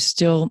ask, do you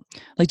still,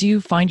 like, do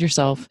you find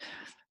yourself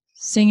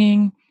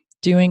singing,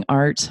 doing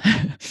art,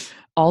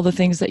 all the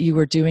things that you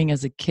were doing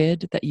as a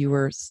kid that you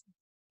were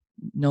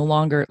no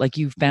longer, like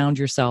you found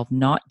yourself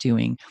not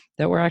doing,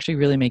 that were actually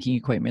really making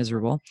you quite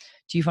miserable?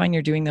 Do you find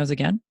you're doing those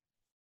again?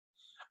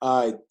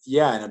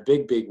 Yeah, in a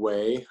big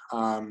way.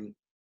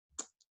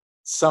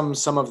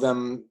 Some of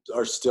them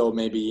are still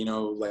maybe,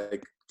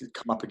 like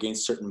come up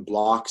against certain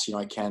blocks.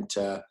 I can't,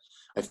 I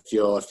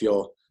feel it's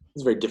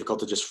very difficult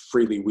to just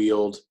freely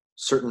wield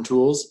certain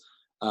tools.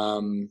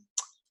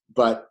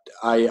 But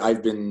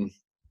I've been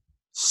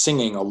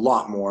singing a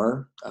lot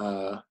more,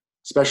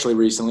 especially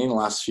recently in the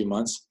last few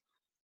months.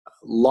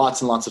 Lots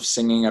and lots of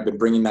singing. I've been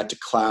bringing that to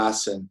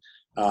class, and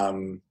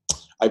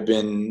I've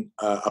been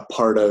a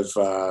part of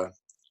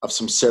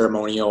some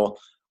ceremonial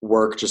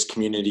work, just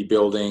community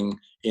building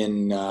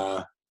in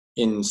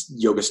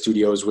yoga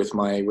studios with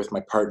my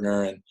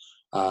partner, and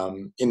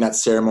in that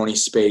ceremony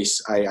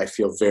space, I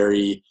feel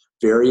very,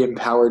 very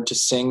empowered to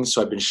sing.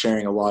 So I've been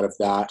sharing a lot of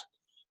that,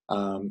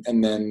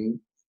 and then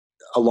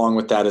along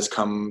with that has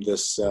come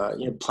this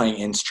playing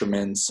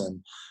instruments,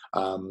 and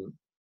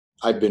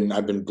I've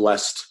been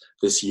blessed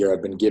this year.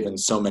 I've been given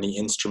so many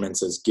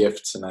instruments as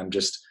gifts, and I'm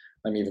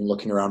even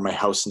looking around my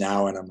house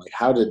now, and I'm like,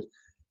 how did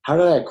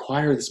I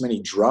acquire this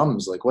many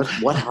drums? Like,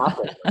 what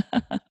happened?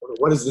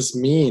 What does this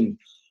mean?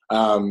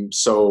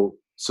 So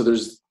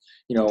there's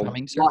lots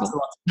and lots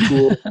of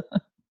tools.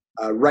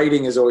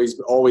 Writing has always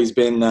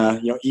been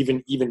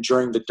even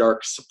during the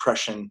dark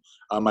suppression,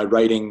 my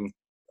writing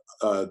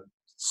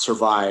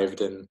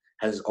survived and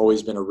has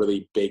always been a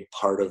really big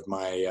part of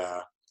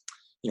my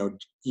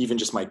even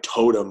just my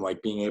totem,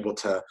 like being able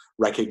to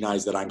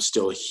recognize that I'm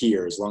still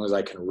here as long as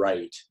I can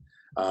write.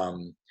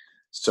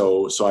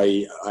 So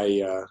I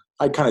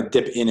kind of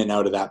dip in and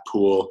out of that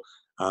pool,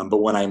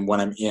 but when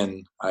I'm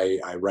in,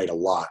 I write a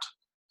lot.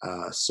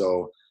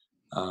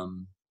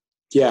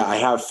 Yeah, I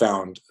have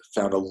found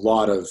a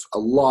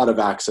lot of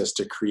access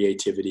to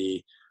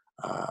creativity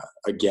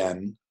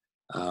again.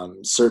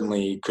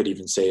 Certainly could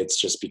even say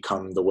it's just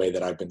become the way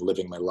that I've been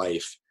living my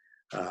life,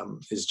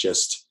 is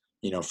just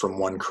from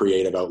one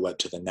creative outlet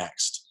to the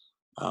next.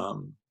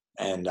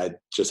 And I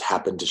just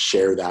happen to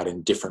share that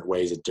in different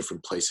ways at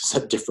different places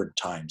at different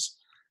times.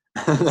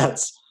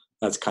 That's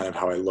kind of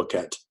how I look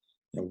at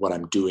what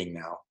I'm doing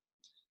now.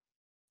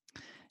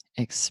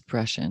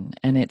 Expression.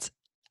 And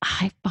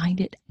I find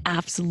it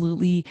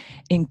absolutely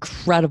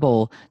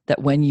incredible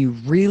that when you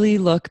really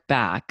look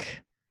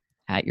back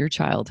at your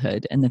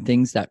childhood and the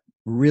things that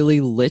really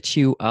lit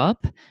you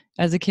up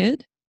as a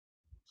kid,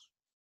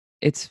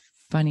 it's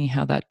funny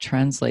how that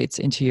translates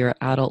into your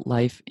adult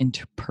life,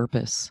 into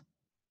purpose.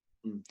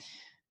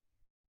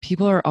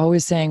 People are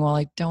always saying, well,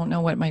 I don't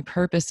know what my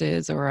purpose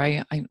is, or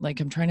I'm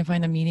trying to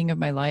find the meaning of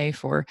my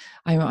life, or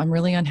I'm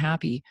really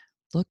unhappy.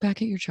 Look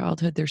back at your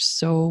childhood. There's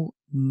so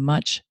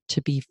much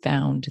to be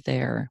found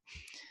there.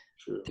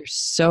 True. There's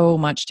so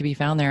much to be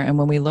found there. And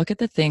when we look at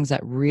the things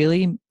that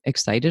really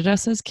excited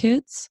us as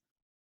kids,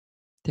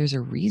 there's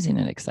a reason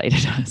it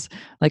excited us.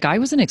 Like, I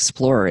was an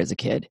explorer as a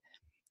kid.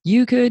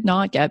 You could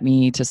not get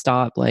me to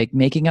stop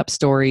making up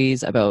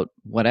stories about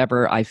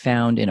whatever I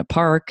found in a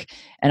park,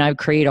 and I'd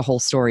create a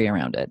whole story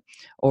around it,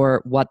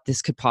 or what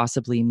this could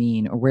possibly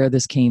mean, or where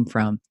this came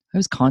from. I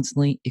was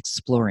constantly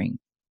exploring,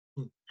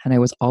 and I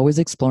was always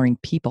exploring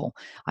people.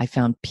 I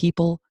found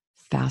people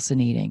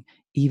fascinating.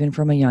 Even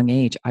from a young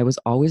age, I was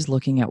always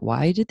looking at,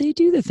 why did they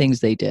do the things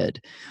they did?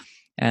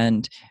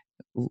 And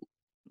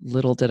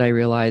little did I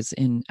realize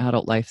in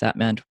adult life that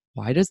meant,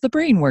 why does the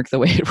brain work the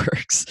way it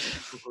works?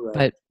 Right.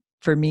 But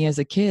for me as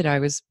a kid, I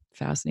was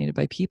fascinated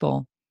by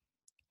people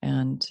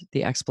and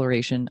the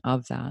exploration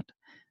of that.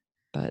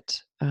 But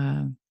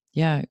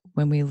Yeah,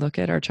 when we look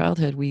at our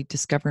childhood, we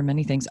discover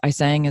many things. I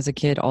sang as a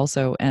kid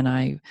also, and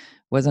I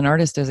was an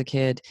artist as a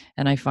kid.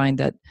 And I find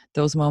that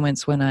those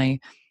moments when I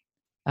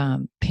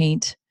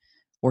paint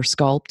or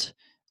sculpt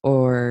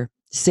or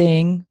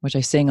sing, which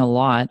I sing a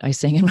lot, I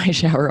sing in my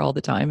shower all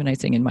the time and I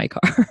sing in my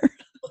car.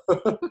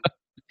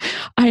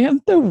 I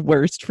am the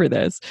worst for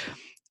this.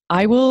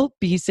 I will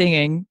be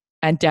singing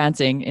and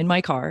dancing in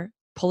my car,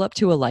 pull up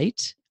to a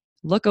light,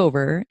 look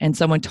over, and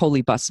someone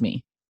totally busts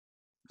me.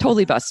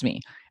 Totally busts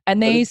me. And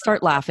But they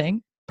start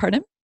laughing.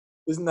 Pardon?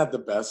 isn't that the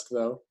best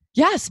though?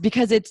 Yes,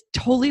 because it's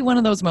totally one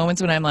of those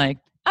moments when I'm like,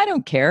 I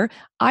don't care.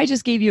 I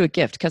just gave you a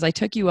gift because I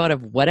took you out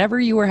of whatever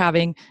you were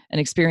having an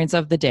experience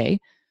of the day,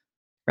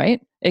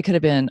 right? It could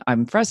have been,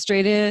 I'm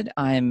frustrated,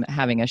 I'm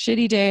having a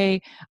shitty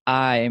day,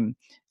 I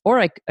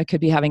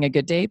could be having a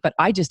good day, but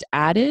I just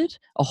added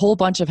a whole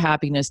bunch of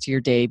happiness to your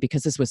day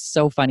because this was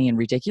so funny and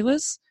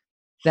ridiculous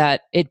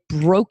that it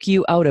broke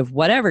you out of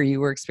whatever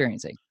you were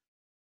experiencing,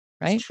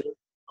 It's right? true.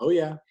 Oh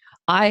yeah.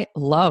 I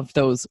love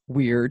those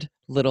weird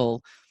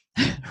little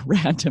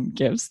random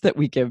gifts that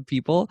we give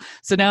people.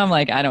 So now I'm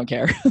like, I don't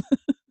care.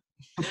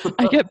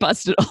 I get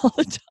busted all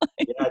the time.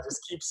 Yeah,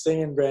 just keep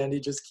singing, Brandy.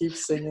 Just keep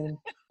singing.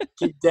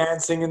 Keep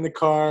dancing in the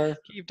car.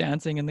 Keep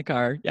dancing in the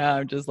car. Yeah,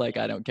 I'm just like,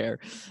 I don't care.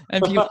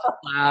 And people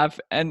laugh,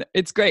 and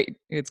it's great.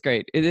 It's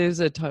great. It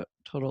is a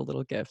total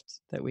little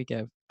gift that we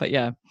give. But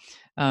yeah,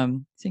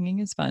 singing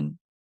is fun.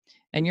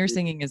 And your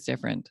singing is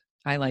different.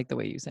 I like the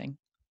way you sing.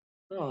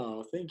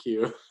 Oh, thank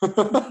you.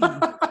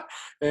 Mhm.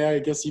 Yeah, I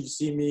guess you've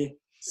seen me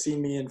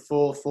in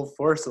full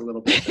force a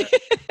little bit there.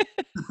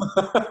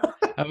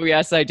 Oh,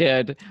 yes, I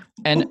did.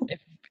 And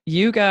if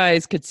you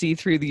guys could see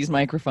through these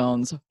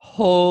microphones,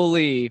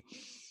 holy,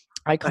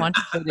 I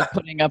contemplated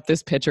putting up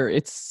this picture.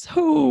 It's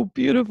so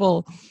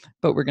beautiful,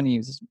 but we're going to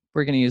use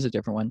a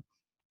different one.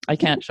 I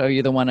can't show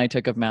you the one I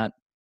took of Matt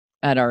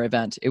at our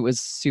event. It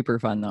was super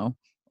fun though.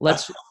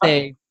 Let's just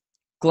say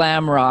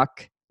glam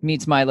rock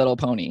meets My Little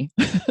Pony.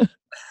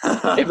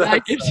 If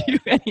that gives you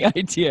any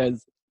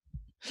ideas.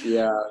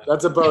 Yeah,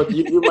 that's about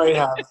you might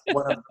have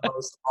one of the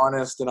most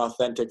honest and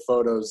authentic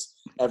photos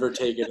ever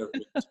taken of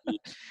me, to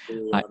be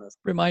really honest.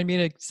 Remind me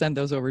to send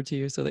those over to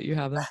you so that you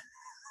have them.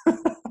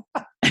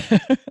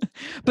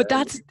 But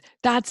that's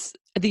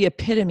the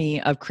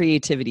epitome of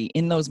creativity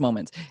in those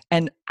moments,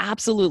 and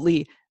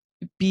absolutely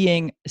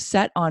being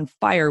set on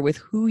fire with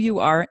who you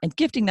are and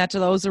gifting that to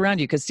those around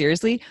you. Because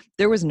seriously,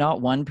 there was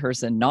not one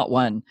person, not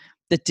one,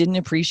 that didn't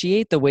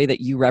appreciate the way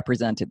that you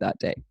represented that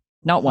day.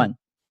 Not one.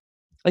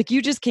 Like,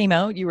 you just came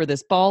out, you were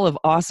this ball of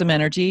awesome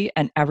energy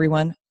and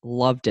everyone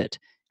loved it.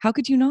 How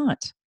could you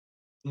not?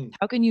 Mm.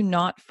 How can you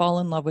not fall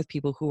in love with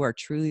people who are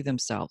truly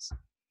themselves?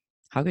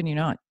 How can you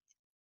not?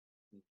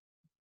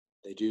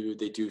 They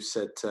do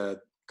set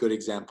good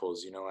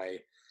examples.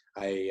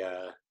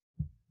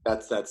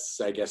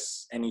 That's I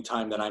guess any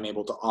time that I'm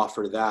able to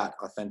offer that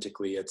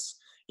authentically, it's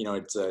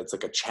it's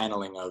like a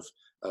channeling of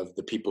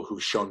the people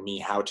who've shown me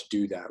how to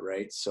do that,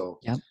 right? So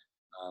Yep.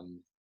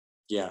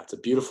 yeah, it's a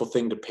beautiful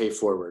thing to pay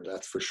forward,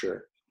 that's for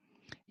sure.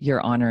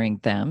 You're honoring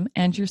them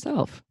and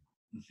yourself.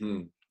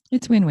 Hmm.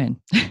 It's win-win.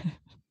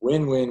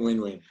 Win win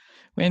win win.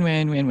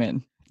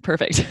 Win-win-win-win.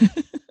 Perfect.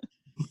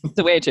 It's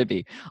the way it should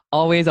be.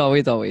 Always,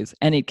 always, always.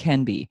 And it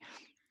can be.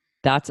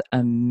 That's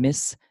a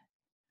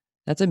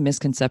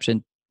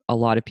misconception a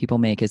lot of people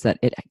make, is that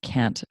it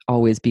can't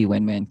always be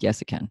win-win.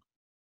 Yes, it can.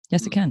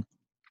 Yes, it can.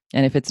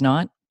 And if it's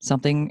not,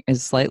 something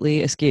is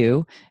slightly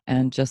askew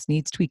and just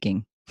needs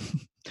tweaking.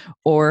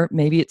 Or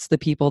maybe it's the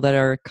people that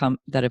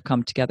have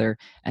come together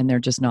and they're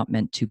just not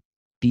meant to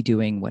be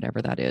doing whatever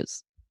that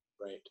is.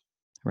 Right.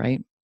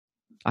 Right?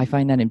 I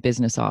find that in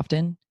business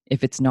often,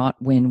 if it's not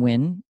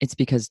win-win, it's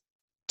because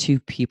two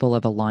people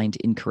have aligned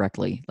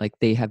incorrectly. Like,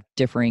 they have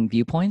differing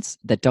viewpoints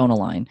that don't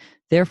align.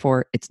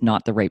 Therefore, it's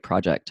not the right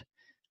project,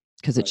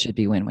 because it Right. should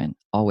be win-win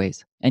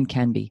always, and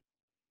can be,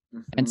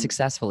 and Mhm.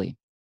 successfully.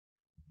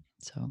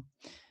 So,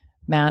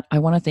 Matt, I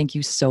want to thank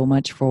you so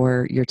much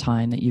for your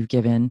time that you've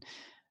given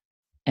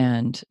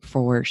and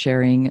for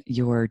sharing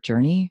your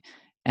journey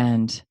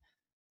and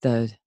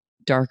the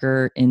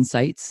darker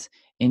insights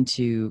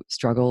into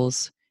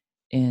struggles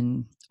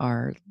in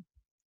our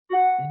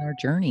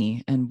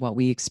journey and what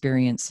we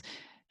experience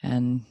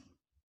and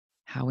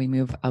how we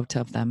move out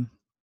of them.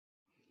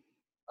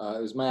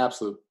 It was my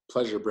absolute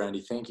pleasure,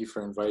 Brandy. Thank you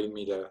for inviting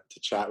me to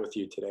chat with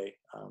you today.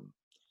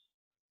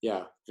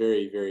 Yeah,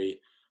 very, very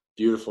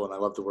beautiful, and I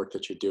love the work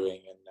that you're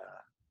doing, and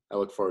I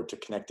look forward to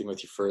connecting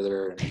with you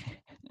further and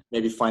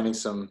maybe finding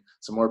some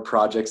more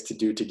projects to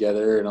do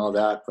together and all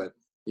that. But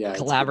yeah,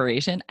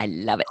 Collaboration, I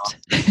love it.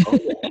 Oh,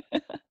 yeah.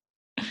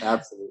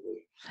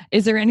 Absolutely.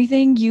 Is there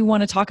anything you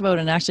want to talk about?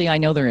 And actually, I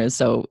know there is,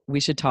 so we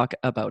should talk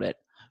about it.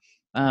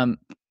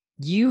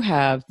 You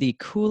have the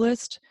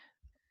coolest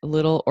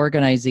little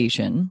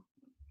organization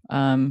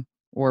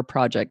or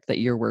project that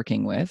you're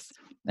working with,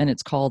 and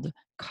it's called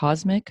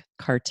Cosmic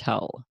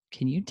Cartel.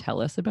 Can you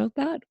tell us about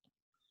that?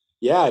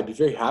 Yeah, I'd be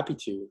very happy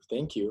to.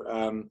 Thank you.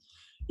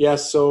 Yeah,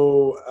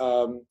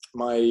 so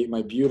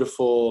my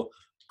beautiful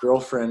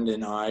girlfriend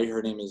and I,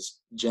 her name is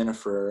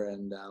Jennifer,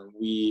 and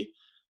we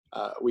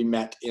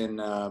met in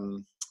a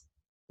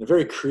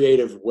very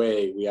creative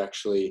way. We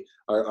actually,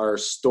 our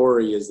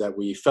story is that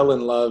we fell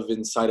in love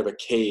inside of a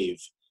cave,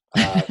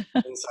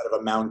 inside of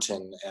a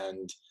mountain,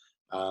 and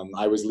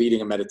I was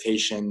leading a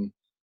meditation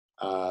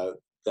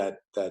that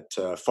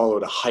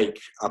followed a hike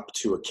up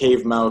to a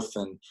cave mouth,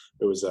 and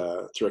it was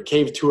through a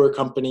cave tour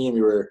company, and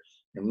we were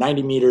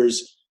 90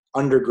 meters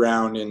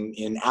underground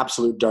in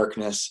absolute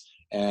darkness,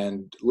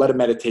 and led a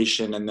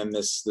meditation, and then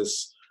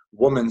this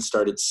woman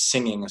started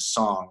singing a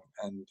song,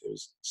 and it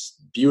was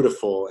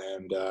beautiful,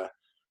 and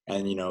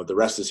the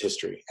rest is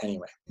history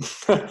anyway.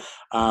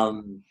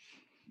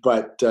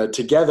 But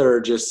together,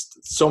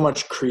 just so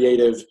much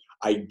creative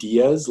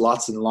ideas,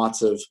 lots and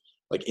lots of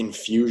like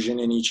infusion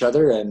in each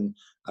other, and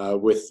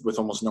with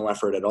almost no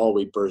effort at all,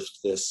 we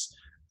birthed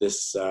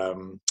this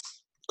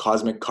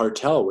Cosmic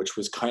Cartel, which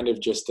was kind of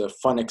just a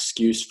fun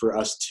excuse for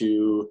us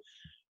to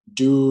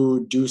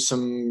do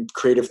some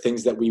creative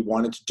things that we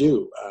wanted to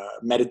do,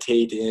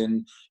 meditate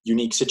in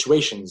unique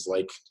situations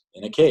like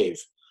in a cave,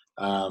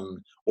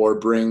 or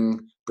bring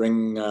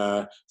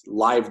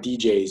live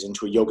DJs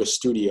into a yoga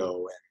studio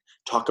and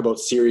talk about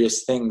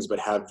serious things but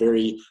have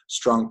very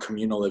strong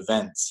communal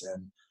events.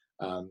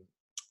 And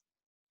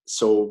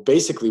so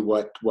basically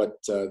what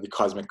the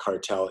Cosmic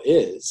Cartel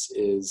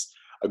is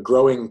a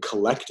growing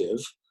collective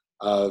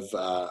of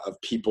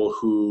people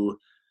who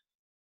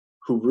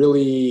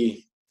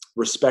really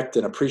respect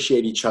and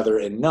appreciate each other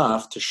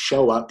enough to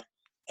show up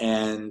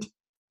and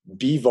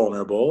be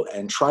vulnerable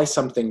and try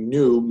something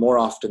new more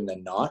often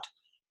than not,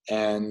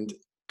 and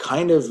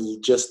kind of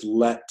just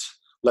let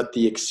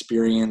the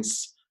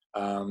experience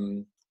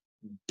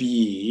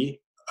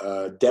be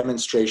a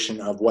demonstration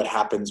of what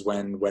happens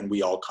when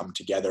we all come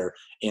together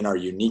in our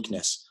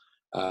uniqueness.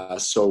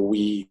 So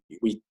we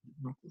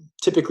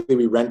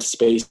typically rent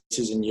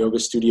spaces in yoga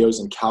studios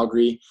in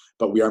Calgary,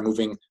 but we are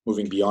moving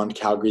beyond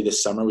Calgary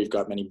this summer. We've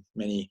got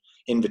many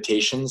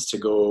invitations to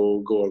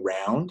go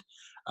around.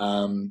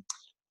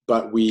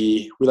 But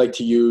we like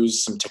to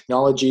use some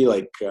technology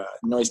like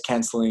noise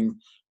canceling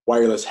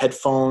wireless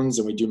headphones,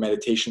 and we do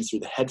meditations through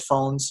the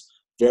headphones.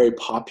 Very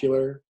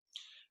popular.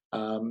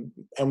 And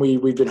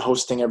we've been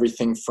hosting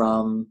everything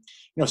from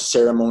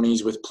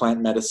ceremonies with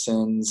plant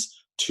medicines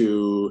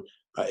to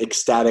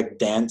ecstatic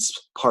dance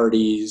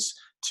parties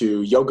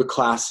to yoga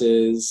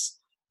classes,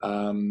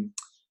 and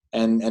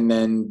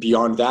then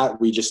beyond that,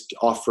 we just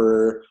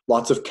offer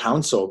lots of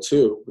counsel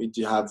too. We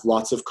do have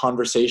lots of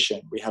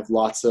conversation. We have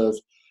lots of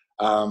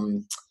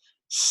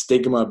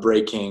stigma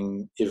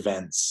breaking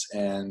events,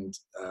 and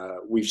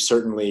we've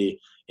certainly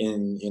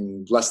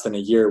in less than a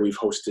year we've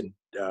hosted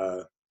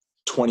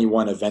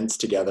 21 events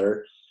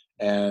together,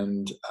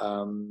 and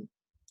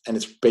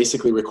it's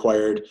basically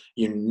required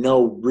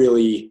no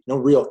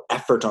real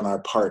effort on our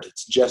part.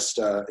 It's just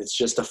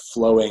a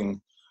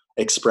flowing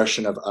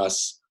expression of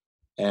us,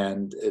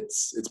 and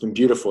it's been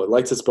beautiful. It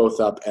lights us both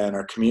up, and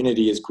our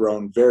community has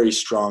grown very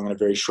strong in a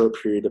very short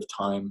period of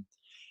time,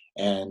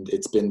 and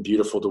it's been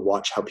beautiful to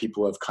watch how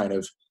people have kind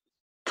of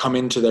come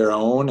into their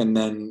own, and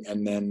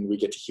then we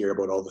get to hear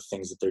about all the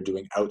things that they're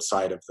doing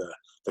outside of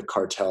the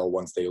cartel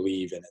once they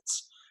leave, and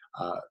it's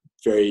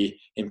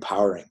very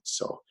empowering.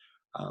 So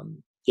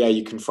yeah,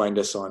 you can find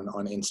us on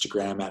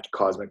Instagram at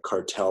Cosmic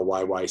Cartel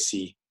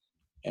YYC,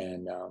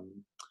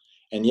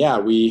 and yeah,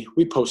 we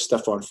post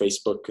stuff on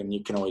Facebook, and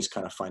you can always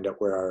kind of find out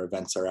where our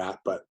events are at,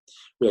 but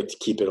we like to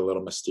keep it a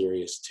little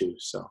mysterious too.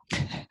 So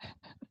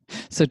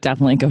so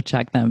definitely go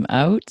check them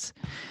out,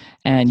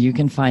 and you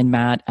can find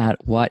Matt at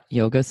what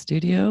yoga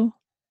studio?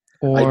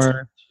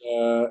 Or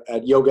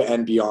at Yoga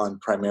and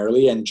Beyond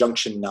primarily, and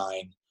Junction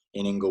 9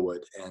 in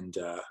Inglewood, and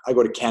I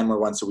go to Canmore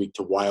once a week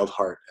to Wild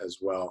Heart as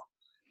well.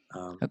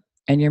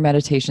 And your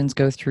meditations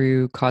go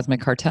through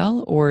Cosmic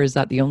Cartel, or is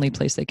that the only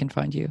place they can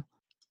find you?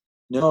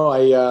 No,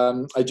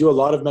 I do a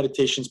lot of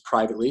meditations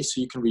privately,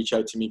 so you can reach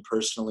out to me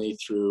personally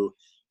through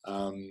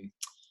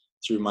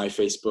my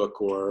Facebook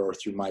or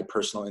through my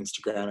personal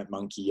Instagram at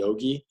Monkey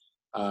Yogi.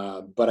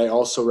 But I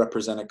also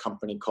represent a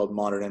company called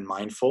Modern and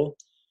Mindful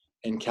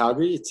in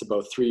Calgary. It's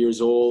about 3 years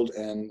old,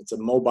 and it's a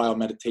mobile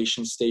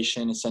meditation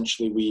station.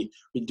 Essentially, we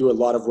do a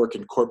lot of work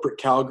in corporate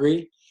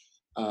Calgary.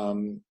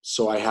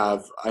 So I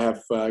have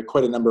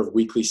quite a number of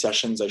weekly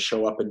sessions. I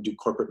show up and do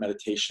corporate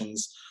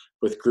meditations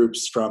with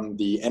groups from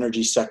the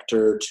energy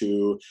sector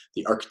to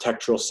the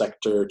architectural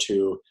sector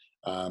to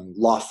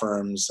law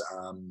firms,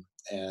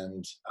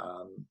 and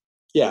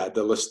yeah,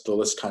 the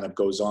list kind of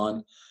goes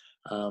on.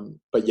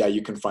 But yeah,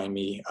 you can find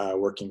me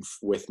working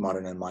with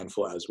Modern and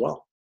Mindful as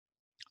well.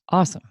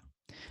 Awesome.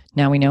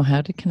 Now we know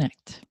how to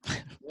connect.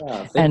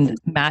 Yeah, and you.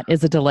 Matt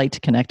is a delight to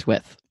connect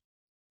with.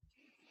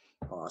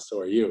 So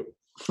are you.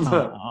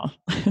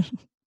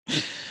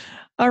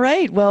 All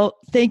right. Well,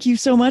 thank you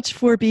so much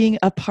for being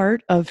a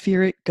part of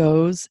Fear It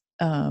Goes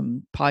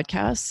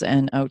podcasts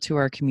and out to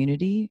our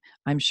community.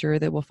 I'm sure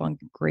that we'll find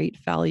great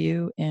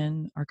value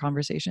in our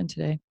conversation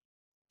today.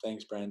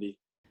 Thanks, Brandy.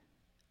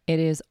 It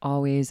is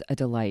always a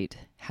delight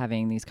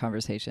having these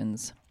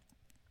conversations.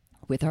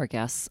 with our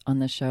guests on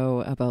the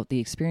show about the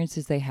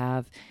experiences they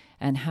have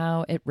and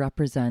how it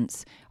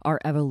represents our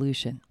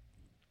evolution.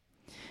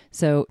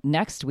 So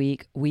next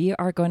week, we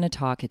are going to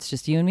talk, it's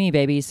just you and me,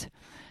 babies.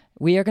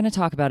 We are going to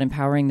talk about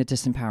empowering the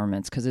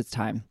disempowerments because it's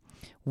time.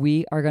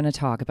 We are going to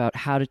talk about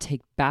how to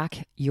take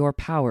back your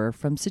power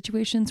from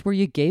situations where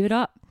you gave it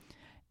up.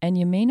 And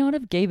you may not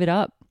have gave it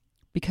up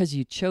because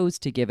you chose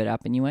to give it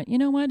up and you went, you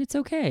know what, it's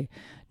okay.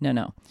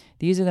 No.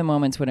 These are the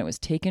moments when it was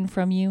taken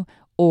from you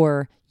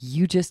or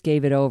you just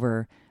gave it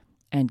over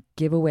and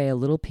give away a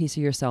little piece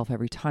of yourself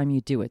every time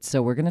you do it.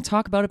 So we're going to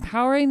talk about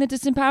empowering the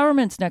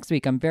disempowerments next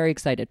week. I'm very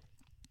excited.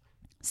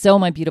 So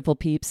my beautiful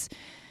peeps,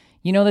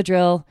 you know the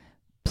drill.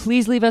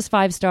 Please leave us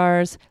 5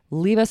 stars.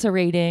 Leave us a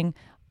rating.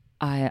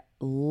 I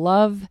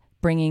love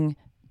bringing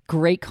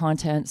great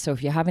content. So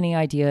if you have any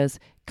ideas,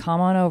 come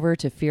on over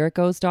to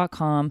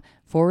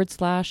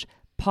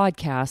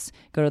fearitgoes.com/podcasts.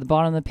 Go to the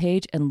bottom of the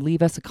page and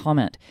leave us a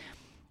comment.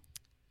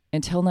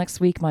 Until next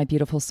week, my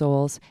beautiful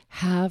souls,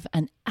 have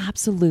an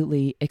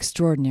absolutely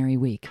extraordinary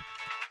week.